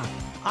 Yeah.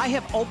 I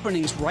have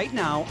openings right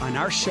now on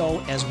our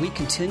show as we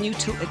continue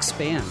to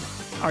expand.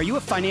 Are you a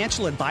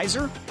financial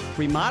advisor,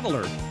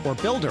 remodeler, or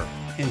builder,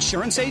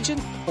 insurance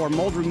agent, or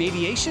mold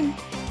remediation?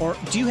 Or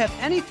do you have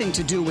anything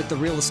to do with the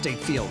real estate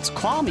fields?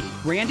 Call me,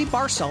 Randy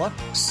Barcella,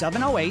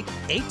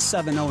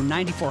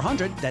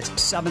 708-870-9400. That's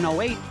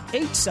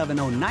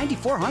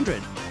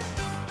 708-870-9400.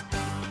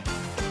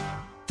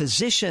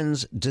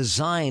 Physicians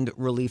designed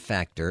Relief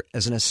Factor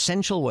as an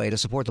essential way to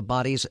support the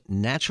body's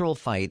natural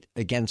fight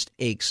against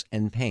aches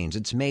and pains.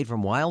 It's made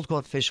from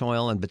wild-caught fish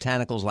oil and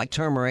botanicals like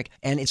turmeric,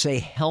 and it's a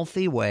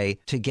healthy way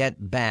to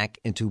get back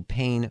into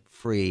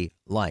pain-free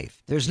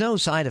life. There's no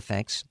side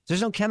effects.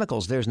 There's no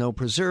chemicals. There's no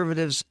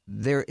preservatives.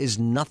 There is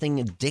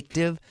nothing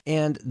addictive.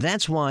 And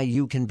that's why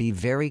you can be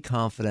very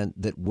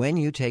confident that when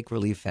you take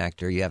Relief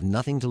Factor, you have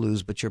nothing to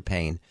lose but your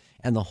pain.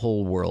 and the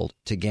whole world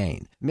to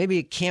gain. Maybe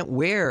you can't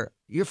wear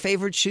your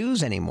favorite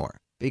shoes anymore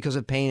because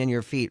of pain in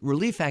your feet.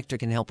 Relief Factor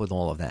can help with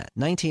all of that.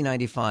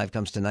 $19.95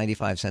 comes to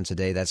 95 cents a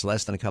day. That's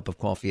less than a cup of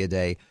coffee a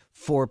day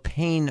for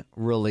pain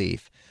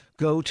relief.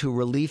 Go to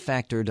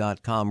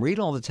relieffactor.com, read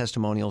all the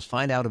testimonials,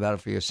 find out about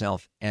it for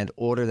yourself, and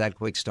order that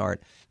quick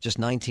start. Just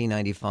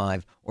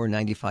 $19.95 or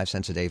 95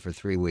 cents a day for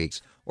 3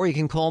 weeks. Or you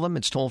can call them.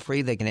 It's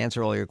toll-free. They can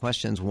answer all your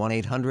questions.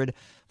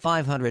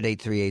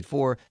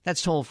 1-800-500-8384.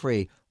 That's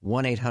toll-free.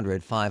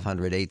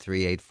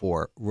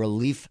 1-800-500-8384.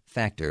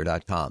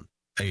 relieffactor.com.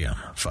 AM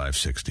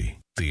 560,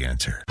 The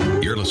Answer.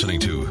 You're listening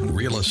to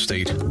Real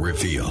Estate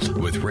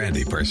Revealed with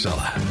Randy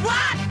Barcella.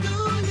 What do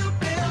you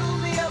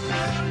build me up?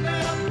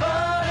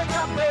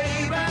 Buttercup,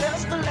 baby,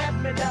 just to let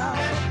me down.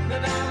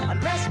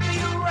 Unless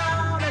me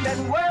around, and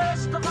then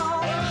worst of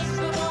all,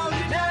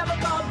 you never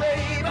call,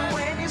 baby,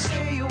 when you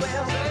say you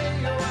will.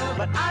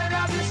 But I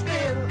love you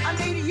still. I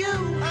need you.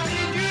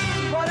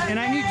 And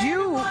I need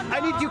you. I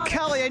need you,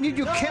 Kelly. I need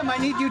you, Kim. I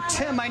need you,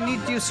 Tim. I need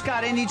you,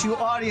 Scott. I need you,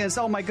 audience.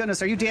 Oh, my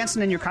goodness. Are you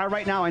dancing in your car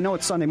right now? I know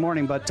it's Sunday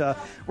morning, but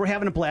we're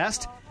having a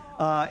blast.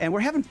 And we're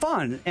having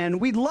fun.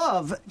 And we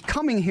love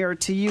coming here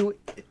to you,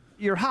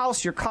 your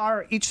house, your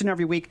car, each and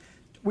every week.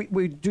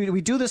 We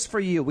do this for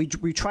you.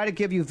 We try to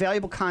give you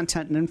valuable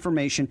content and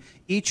information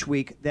each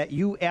week that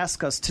you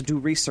ask us to do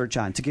research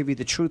on, to give you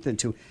the truth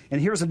into.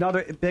 And here's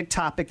another big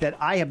topic that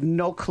I have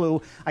no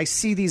clue. I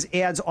see these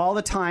ads all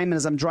the time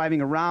as I'm driving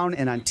around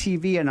and on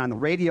TV and on the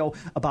radio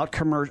about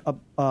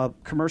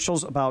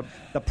commercials about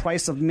the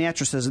price of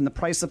mattresses and the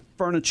price of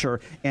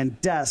furniture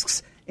and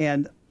desks,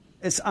 and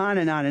it's on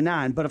and on and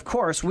on. But, of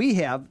course, we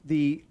have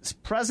the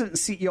president and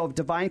CEO of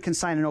Divine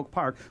Consign in Oak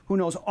Park, who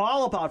knows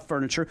all about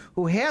furniture,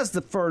 who has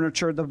the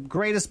furniture, the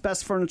greatest,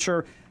 best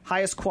furniture,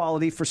 highest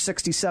quality for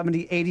 60,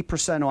 70,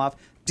 80% off,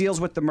 deals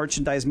with the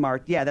Merchandise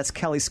Mart. Yeah, that's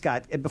Kelly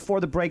Scott. And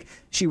before the break,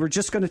 she were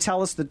just going to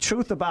tell us the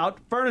truth about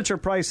furniture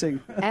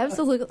pricing.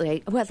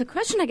 Absolutely. Well, the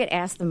question I get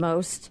asked the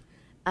most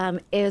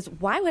is,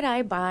 why would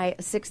I buy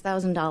a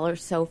 $6,000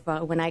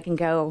 sofa when I can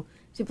go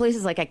to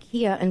places like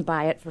IKEA and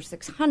buy it for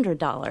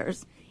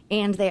 $600?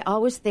 And they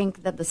always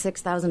think that the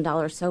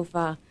 $6,000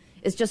 sofa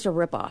is just a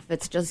ripoff.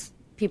 It's just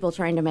people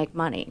trying to make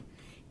money.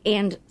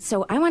 And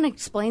so I want to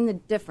explain the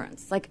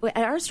difference. Like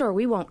at our store,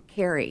 we won't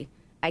carry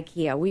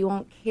IKEA. We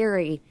won't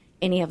carry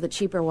any of the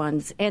cheaper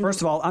ones. And first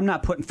of all, I'm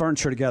not putting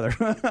furniture together.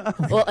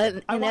 Well,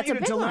 and I want that's you a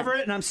to big deliver one.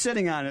 it, and I'm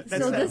sitting on it.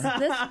 So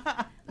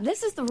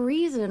this is the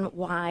reason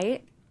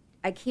why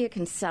IKEA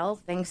can sell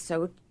things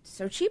so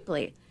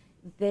cheaply.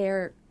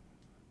 Their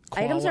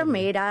items are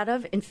made out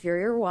of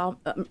inferior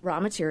raw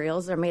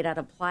materials. They're made out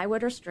of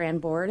plywood or strand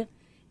board,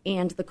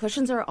 and the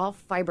cushions are all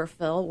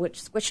fiberfill,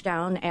 which squish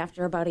down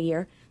after about a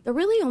year. They're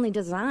really only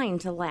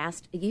designed to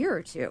last a year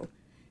or two.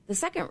 The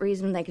second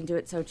reason they can do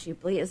it so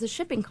cheaply is the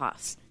shipping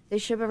costs. They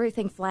ship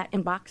everything flat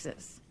in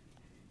boxes.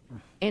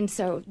 And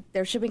so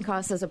their shipping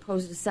costs, as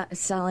opposed to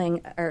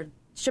selling or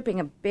shipping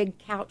a big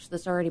couch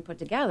that's already put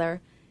together,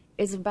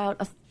 is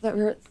about a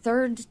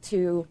third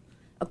to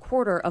a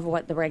quarter of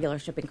what the regular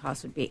shipping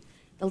costs would be.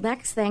 The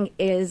next thing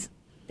is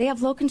they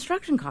have low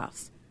construction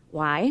costs.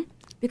 Why?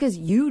 Because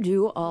you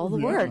do all the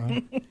work.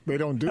 They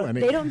don't do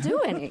any. They don't do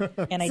any.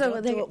 And I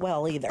don't do it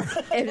well either.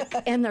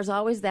 and there's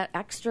always that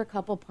extra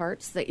couple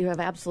parts that you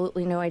have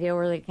absolutely no idea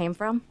where they came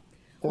from.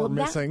 Or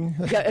missing.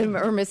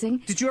 Or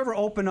missing. Did you ever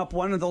open up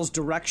one of those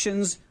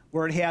directions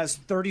where it has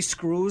 30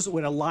 screws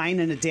with a line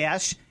and a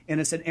dash, and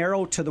it's an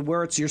arrow to the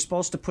where you're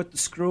supposed to put the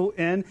screw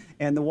in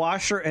and the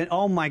washer, and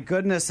oh my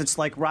goodness, it's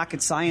like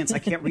rocket science. I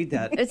can't read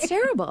that. It's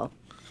terrible.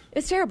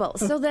 It's terrible.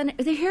 So then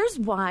here's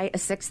why a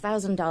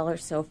 $6,000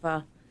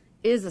 sofa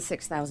is a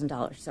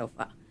 $6,000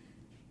 sofa.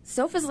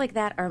 Sofas like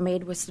that are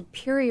made with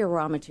superior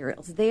raw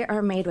materials. They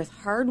are made with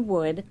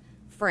hardwood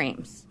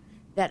frames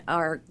that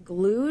are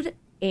glued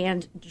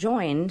and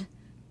joined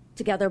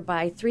together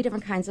by 3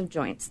 different kinds of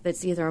joints.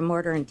 That's either a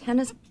mortar and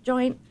tenon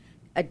joint,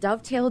 a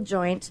dovetail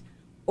joint,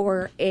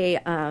 or a,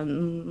 I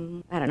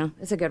don't know.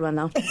 It's a good one,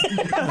 though.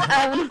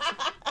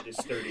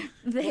 It's 30.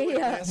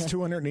 That's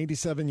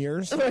 287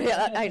 years.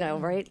 Yeah, I know,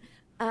 right?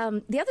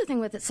 The other thing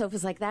with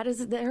sofas like that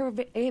is they're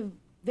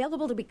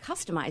available to be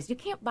customized. You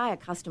can't buy a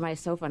customized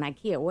sofa in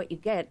IKEA. What you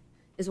get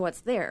is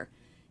what's there.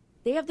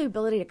 They have the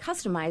ability to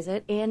customize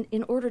it, and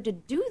in order to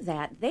do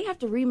that, they have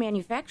to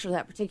remanufacture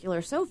that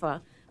particular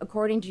sofa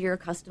according to your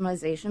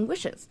customization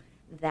wishes.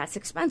 That's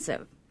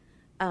expensive.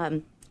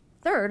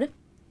 Third,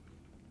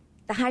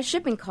 the high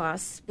shipping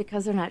costs,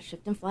 because they're not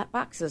shipped in flat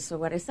boxes. So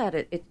what I said,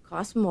 it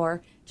costs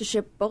more to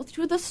ship both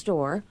to the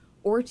store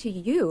or to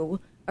you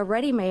a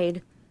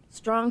ready-made,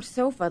 strong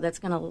sofa that's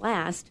going to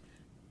last,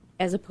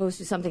 as opposed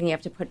to something you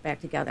have to put back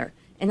together.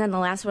 And then the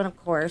last one, of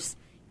course,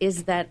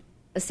 is that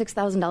a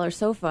 $6,000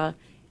 sofa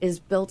is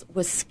built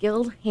with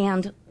skilled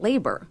hand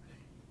labor.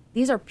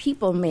 These are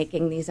people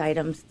making these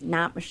items,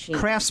 not machines.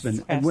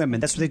 Craftsmen and women.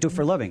 That's what they do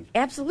for a living.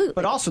 Absolutely.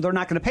 But also, they're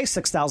not going to pay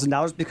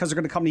 $6,000 because they're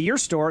going to come to your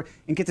store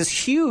and get this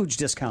huge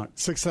discount.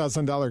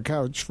 $6,000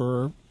 couch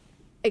for...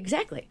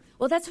 Exactly.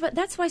 Well,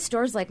 that's why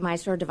stores like my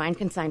store, Divine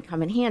Consign,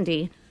 come in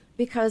handy,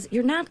 because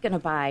you're not going to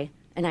buy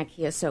an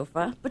IKEA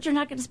sofa, but you're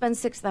not going to spend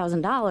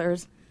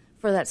 $6,000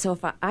 for that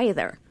sofa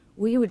either.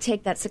 We would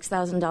take that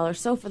 $6,000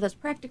 sofa that's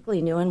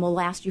practically new and will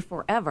last you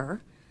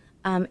forever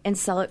and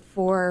sell it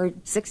for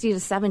 60 to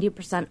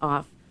 70%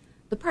 off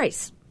the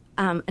price.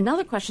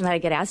 Another question that I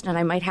get asked, and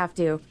I might have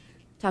to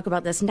talk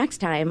about this next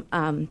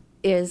time,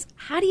 is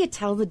how do you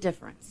tell the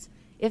difference?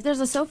 If there's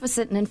a sofa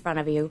sitting in front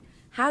of you,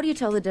 how do you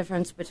tell the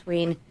difference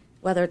between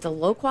whether it's a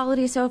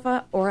low-quality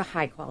sofa or a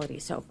high-quality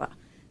sofa?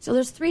 So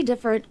there's 3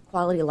 different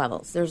quality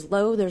levels. There's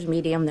low, there's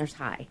medium, there's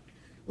high.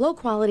 Low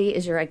quality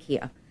is your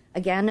IKEA.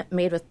 Again,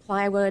 made with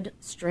plywood,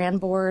 strand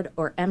board,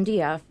 or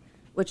MDF,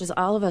 which, as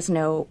all of us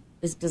know,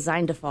 is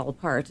designed to fall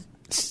apart.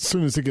 As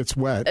soon as it gets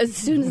wet. As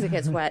soon as it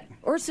gets wet.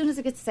 Or as soon as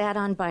it gets sat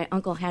on by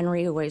Uncle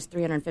Henry, who weighs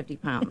 350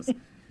 pounds.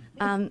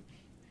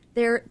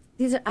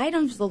 These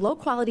items, the low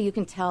quality, you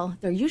can tell,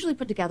 they're usually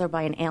put together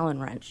by an Allen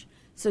wrench.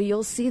 So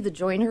you'll see the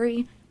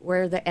joinery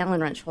where the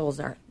Allen wrench holes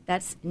are.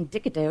 That's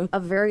indicative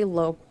of very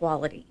low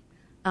quality.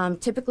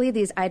 Typically,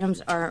 these items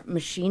are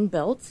machine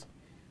built,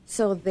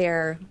 so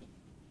their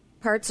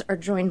parts are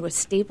joined with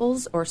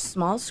staples or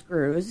small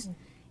screws,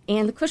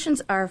 and the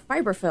cushions are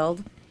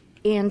fiber-filled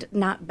and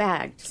not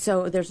bagged.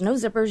 So there's no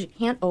zippers, you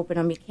can't open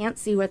them, you can't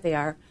see what they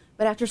are,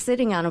 but after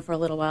sitting on them for a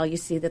little while, you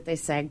see that they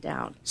sag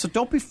down. So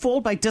don't be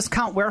fooled by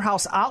discount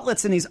warehouse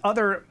outlets and these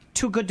other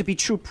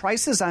too-good-to-be-true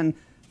prices on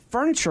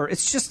furniture.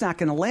 It's just not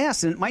going to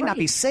last, and it might not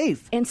be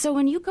safe. And so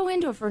when you go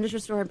into a furniture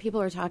store and people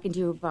are talking to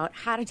you about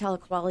how to tell a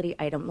quality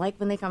item, like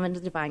when they come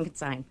into Divine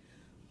Consign,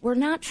 we're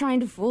not trying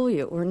to fool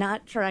you. We're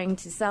not trying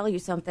to sell you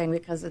something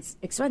because it's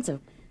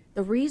expensive.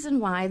 The reason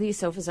why these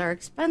sofas are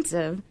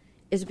expensive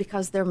is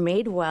because they're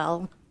made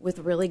well with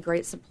really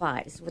great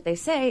supplies. What they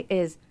say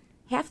is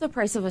half the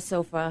price of a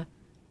sofa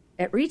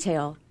at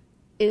retail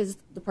is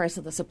the price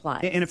of the supply.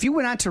 And if you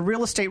went on to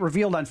Real Estate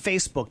Revealed on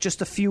Facebook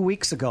just a few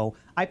weeks ago,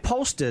 I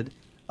posted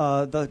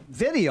the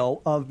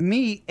video of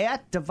me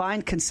at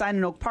Divine Consign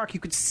in Oak Park. You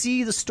could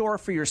see the store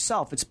for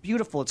yourself. It's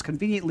beautiful. It's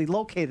conveniently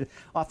located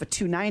off of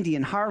 290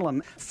 in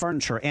Harlem.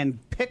 Furniture and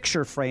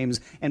picture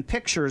frames and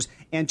pictures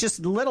and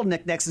just little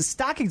knickknacks and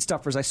stocking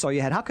stuffers I saw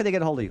you had. How could they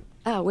get a hold of you?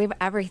 We have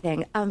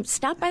everything.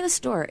 Stop by the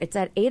store. It's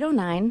at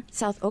 809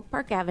 South Oak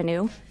Park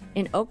Avenue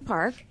in Oak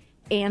Park.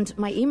 And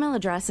my email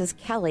address is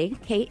Kelly,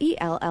 Kellie,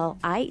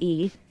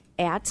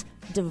 at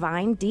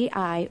Divine,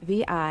 DIVINE,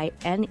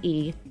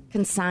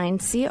 Consign,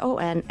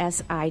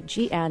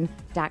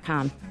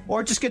 CONSIGN.com.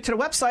 Or just get to the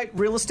website,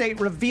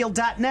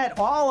 realestaterevealed.net.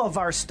 All of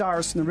our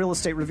stars from the Real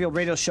Estate Revealed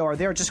radio show are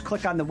there. Just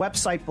click on the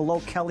website below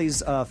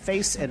Kelly's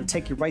face, and it'll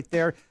take you right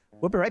there.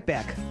 We'll be right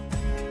back.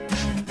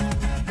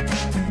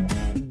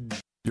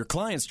 Your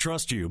clients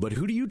trust you, but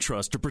who do you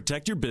trust to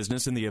protect your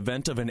business in the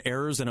event of an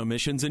errors and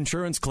omissions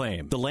insurance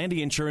claim? The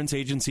Landy Insurance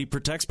Agency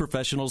protects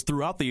professionals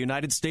throughout the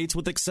United States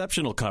with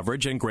exceptional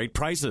coverage and great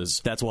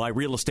prices. That's why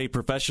real estate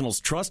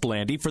professionals trust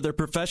Landy for their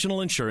professional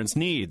insurance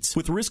needs.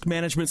 With risk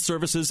management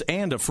services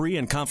and a free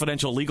and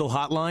confidential legal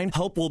hotline,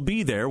 help will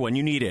be there when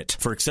you need it.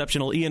 For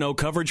exceptional E&O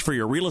coverage for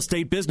your real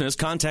estate business,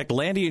 contact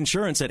Landy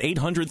Insurance at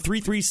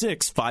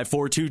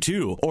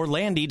 800-336-5422 or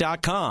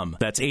landy.com.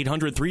 That's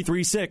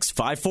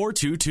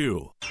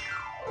 800-336-5422.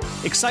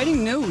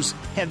 Exciting news.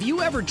 Have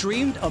you ever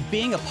dreamed of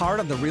being a part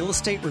of the Real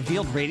Estate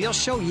Revealed radio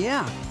show?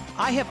 Yeah.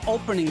 I have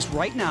openings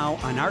right now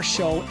on our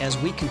show as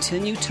we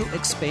continue to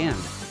expand.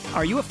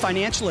 Are you a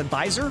financial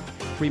advisor,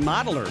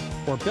 remodeler,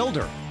 or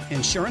builder,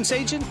 insurance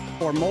agent,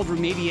 or mold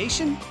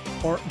remediation?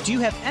 Or do you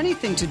have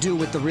anything to do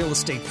with the real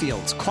estate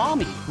fields? Call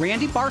me,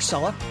 Randy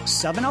Barcella,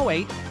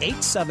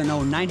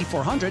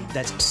 708-870-9400.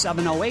 That's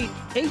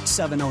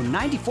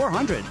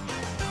 708-870-9400.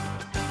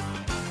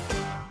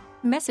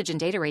 Message and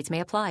data rates may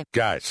apply.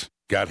 Guys,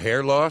 got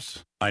hair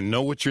loss? I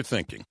know what you're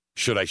thinking.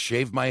 Should I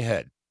shave my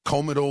head?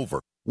 Comb it over?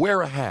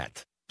 Wear a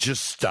hat?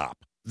 Just stop.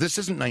 This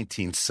isn't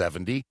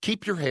 1970.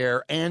 Keep your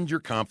hair and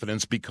your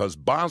confidence because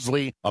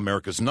Bosley,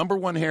 America's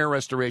 #1 hair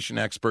restoration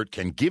expert,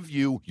 can give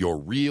you your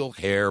real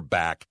hair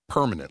back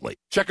permanently.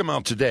 Check them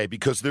out today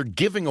because they're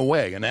giving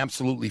away an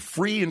absolutely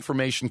free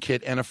information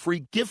kit and a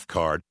free gift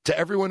card to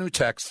everyone who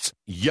texts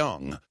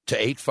YOUNG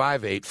to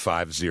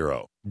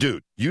 85850.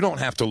 Dude, you don't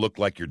have to look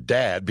like your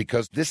dad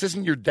because this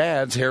isn't your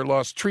dad's hair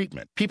loss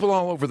treatment. People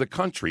all over the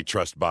country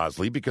trust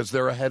Bosley because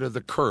they're ahead of the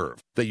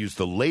curve. They use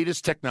the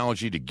latest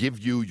technology to give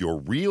you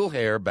your real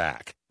hair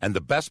back. And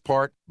the best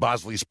part,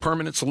 Bosley's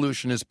permanent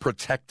solution is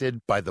protected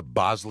by the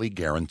Bosley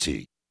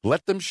Guarantee.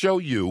 Let them show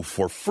you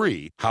for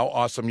free how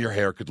awesome your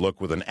hair could look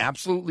with an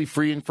absolutely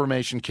free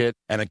information kit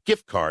and a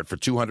gift card for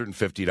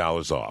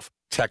 $250 off.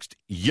 Text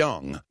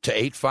YOUNG to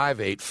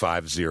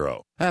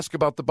 85850. Ask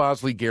about the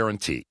Bosley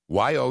Guarantee.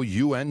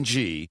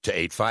 YOUNG to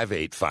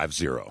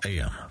 85850.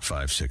 AM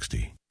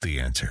 560. The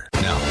Answer.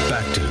 Now,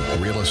 back to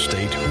Real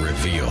Estate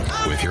Revealed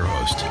with your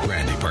host,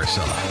 Randy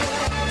Barcella.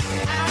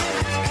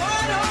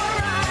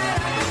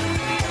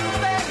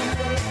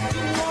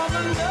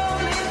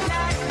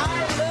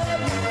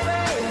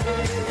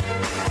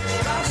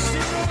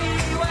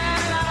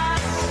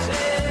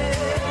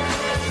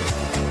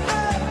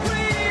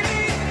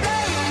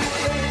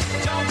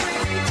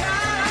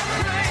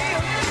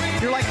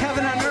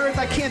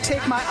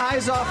 my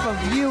eyes off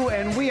of you,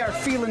 and we are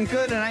feeling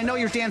good. And I know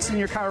you're dancing in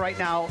your car right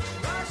now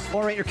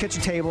or at your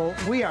kitchen table.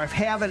 We are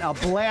having a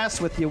blast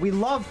with you. We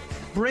love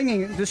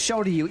bringing this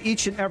show to you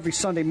each and every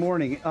Sunday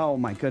morning. Oh,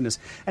 my goodness.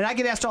 And I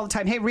get asked all the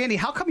time, hey, Randy,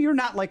 how come you're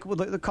not like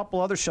with a couple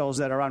other shows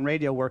that are on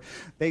radio where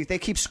they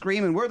keep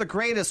screaming, we're the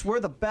greatest, we're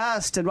the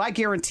best, and I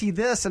guarantee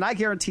this, and I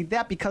guarantee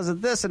that because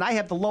of this, and I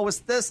have the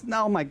lowest this.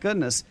 No, my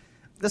goodness.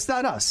 That's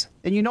not us.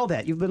 And you know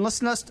that. You've been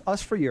listening to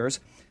us for years.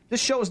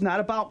 This show is not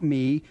about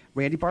me,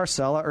 Randy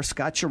Barcella, or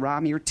Scott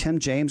Gerami, or Tim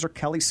James, or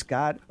Kelly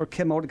Scott, or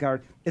Kim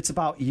Odegaard. It's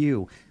about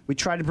you. We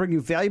try to bring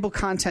you valuable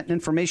content and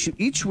information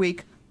each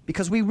week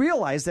because we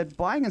realize that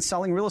buying and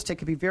selling real estate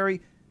can be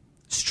very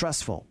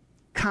stressful,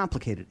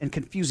 complicated, and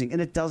confusing,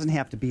 and it doesn't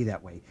have to be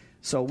that way.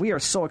 So we are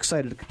so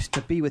excited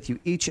to be with you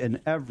each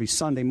and every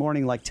Sunday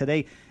morning like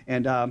today.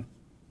 And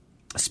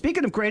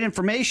speaking of great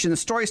information, the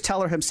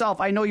storyteller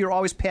himself, I know you're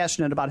always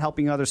passionate about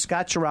helping others.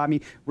 Scott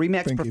Gerami,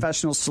 RE/MAX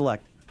Professional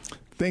Select.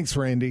 Thanks,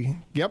 Randy.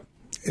 Yep.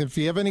 If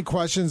you have any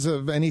questions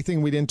of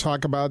anything we didn't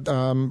talk about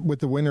with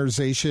the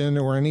winterization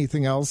or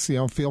anything else,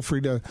 feel free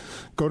to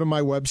go to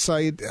my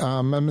website.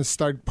 I'm going to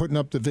start putting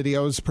up the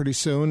videos pretty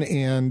soon.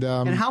 And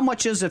how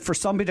much is it for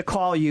somebody to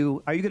call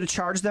you? Are you going to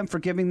charge them for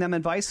giving them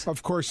advice?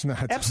 Of course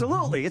not.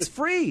 Absolutely. It's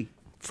free.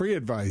 Free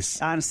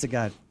advice. Honest to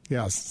God.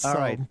 Yes. All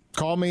right.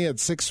 Call me at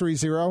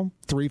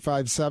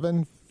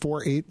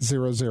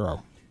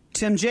 630-357-4800.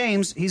 Tim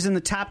James, he's in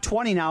the top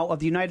 20 now of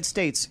the United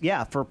States.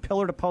 Yeah, for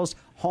pillar-to-post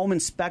home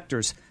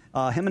inspectors.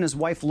 Him and his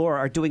wife, Laura,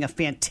 are doing a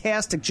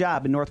fantastic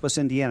job in Northwest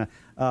Indiana.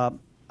 I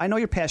know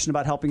you're passionate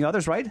about helping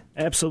others, right?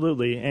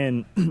 Absolutely.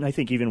 And I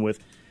think even with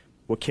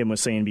what Kim was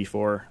saying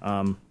before,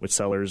 with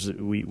sellers,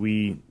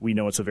 we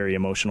know it's a very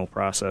emotional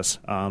process,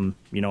 and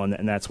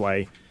that's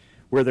why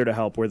we're there to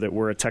help.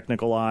 We're a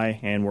technical eye,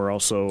 and we're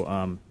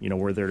also,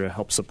 we're there to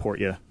help support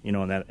you,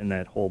 in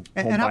that whole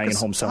home buying and home selling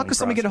process. How can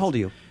somebody get a hold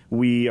of you?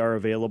 We are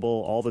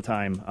available all the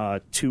time.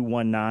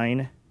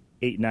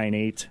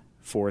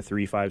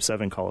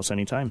 219-898-4357. Call us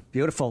anytime.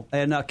 Beautiful.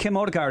 And Kim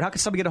Odegaard, how can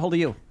somebody get a hold of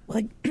you?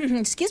 Well,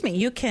 excuse me.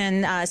 You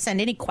can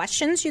send any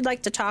questions you'd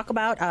like to talk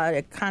about.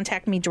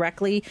 Contact me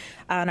directly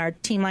on our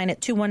team line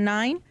at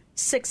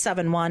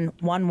 219-671-1111.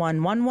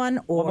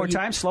 One more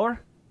time, slower.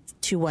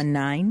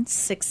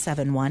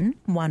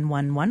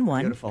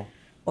 219-671-1111. Beautiful.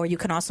 Or you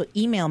can also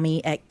email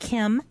me at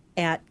Kim,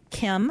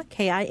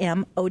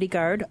 K-I-M,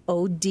 Odegaard,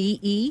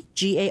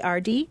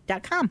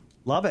 ODEGARD.com.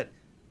 Love it.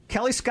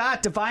 Kelly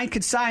Scott, Divine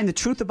Consign, the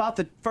truth about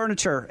the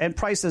furniture and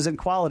prices and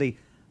quality.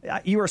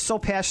 You are so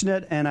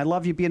passionate, and I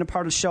love you being a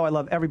part of the show. I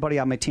love everybody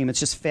on my team. It's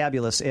just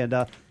fabulous.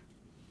 And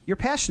you're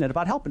passionate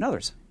about helping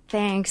others.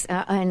 Thanks.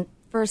 And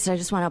first, I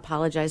just want to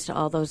apologize to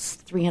all those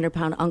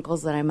 300-pound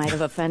uncles that I might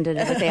have offended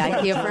with the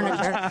IKEA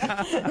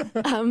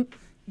furniture.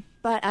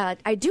 But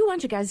I do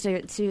want you guys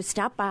to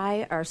stop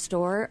by our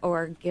store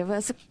or give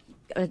us,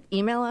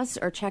 email us,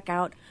 or check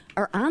out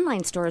our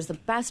online store. Is the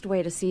best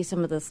way to see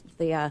some of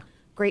the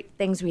great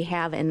things we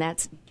have, and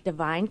that's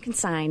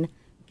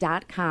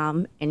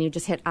divineconsign.com. And you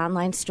just hit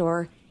online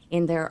store,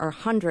 and there are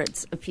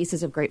hundreds of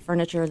pieces of great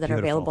furniture that are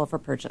available for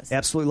purchase.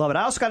 Absolutely love it.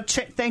 I also got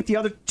to thank the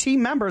other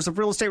team members of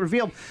Real Estate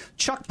Revealed.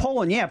 Chuck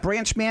Poland,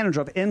 branch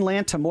manager of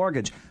Inlanta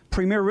Mortgage.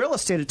 Premier real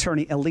estate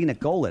attorney, Alina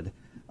Golid.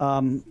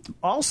 Wow,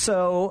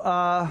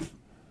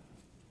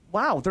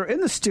 they're in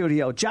the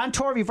studio. John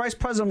Torvey, Vice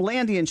President of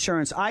Landy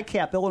Insurance,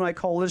 ICAP, Illinois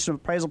Coalition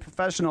of Appraisal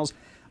Professionals.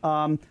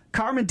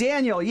 Carmen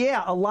Daniel,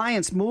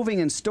 Alliance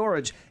Moving and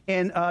Storage.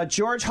 And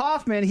George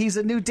Hoffman, he's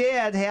a new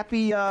dad.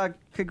 Happy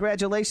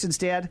congratulations,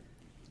 Dad.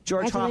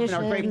 George Hoffman,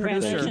 our great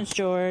producer. Congratulations,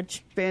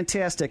 George.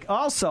 Fantastic.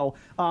 Also,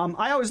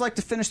 I always like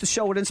to finish the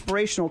show with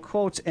inspirational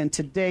quotes, and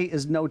today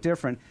is no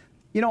different.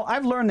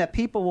 I've learned that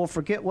people will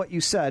forget what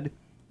you said,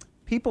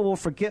 people will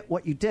forget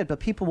what you did, but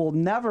people will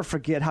never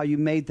forget how you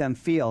made them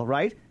feel,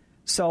 right?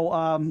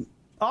 So,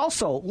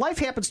 also, life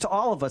happens to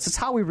all of us. It's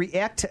how we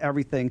react to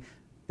everything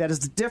that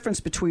is the difference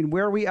between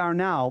where we are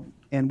now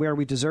and where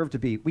we deserve to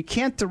be. We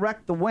can't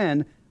direct the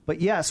wind,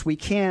 but yes, we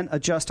can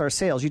adjust our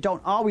sails. You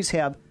don't always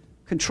have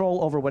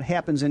control over what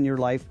happens in your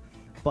life,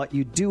 but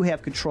you do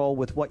have control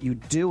with what you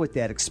do with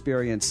that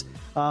experience.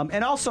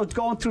 And also,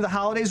 going through the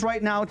holidays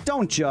right now,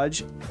 don't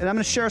judge. And I'm going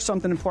to share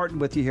something important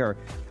with you here.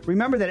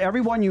 Remember that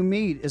everyone you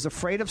meet is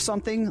afraid of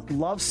something,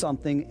 loves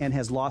something, and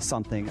has lost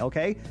something,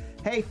 okay?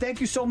 Hey, thank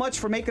you so much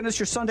for making this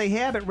your Sunday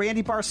habit.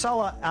 Randy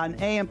Barcella on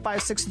AM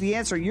 560 The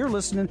Answer. You're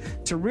listening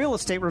to Real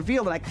Estate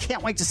Revealed, and I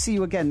can't wait to see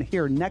you again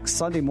here next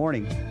Sunday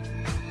morning.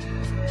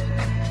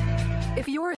 If you're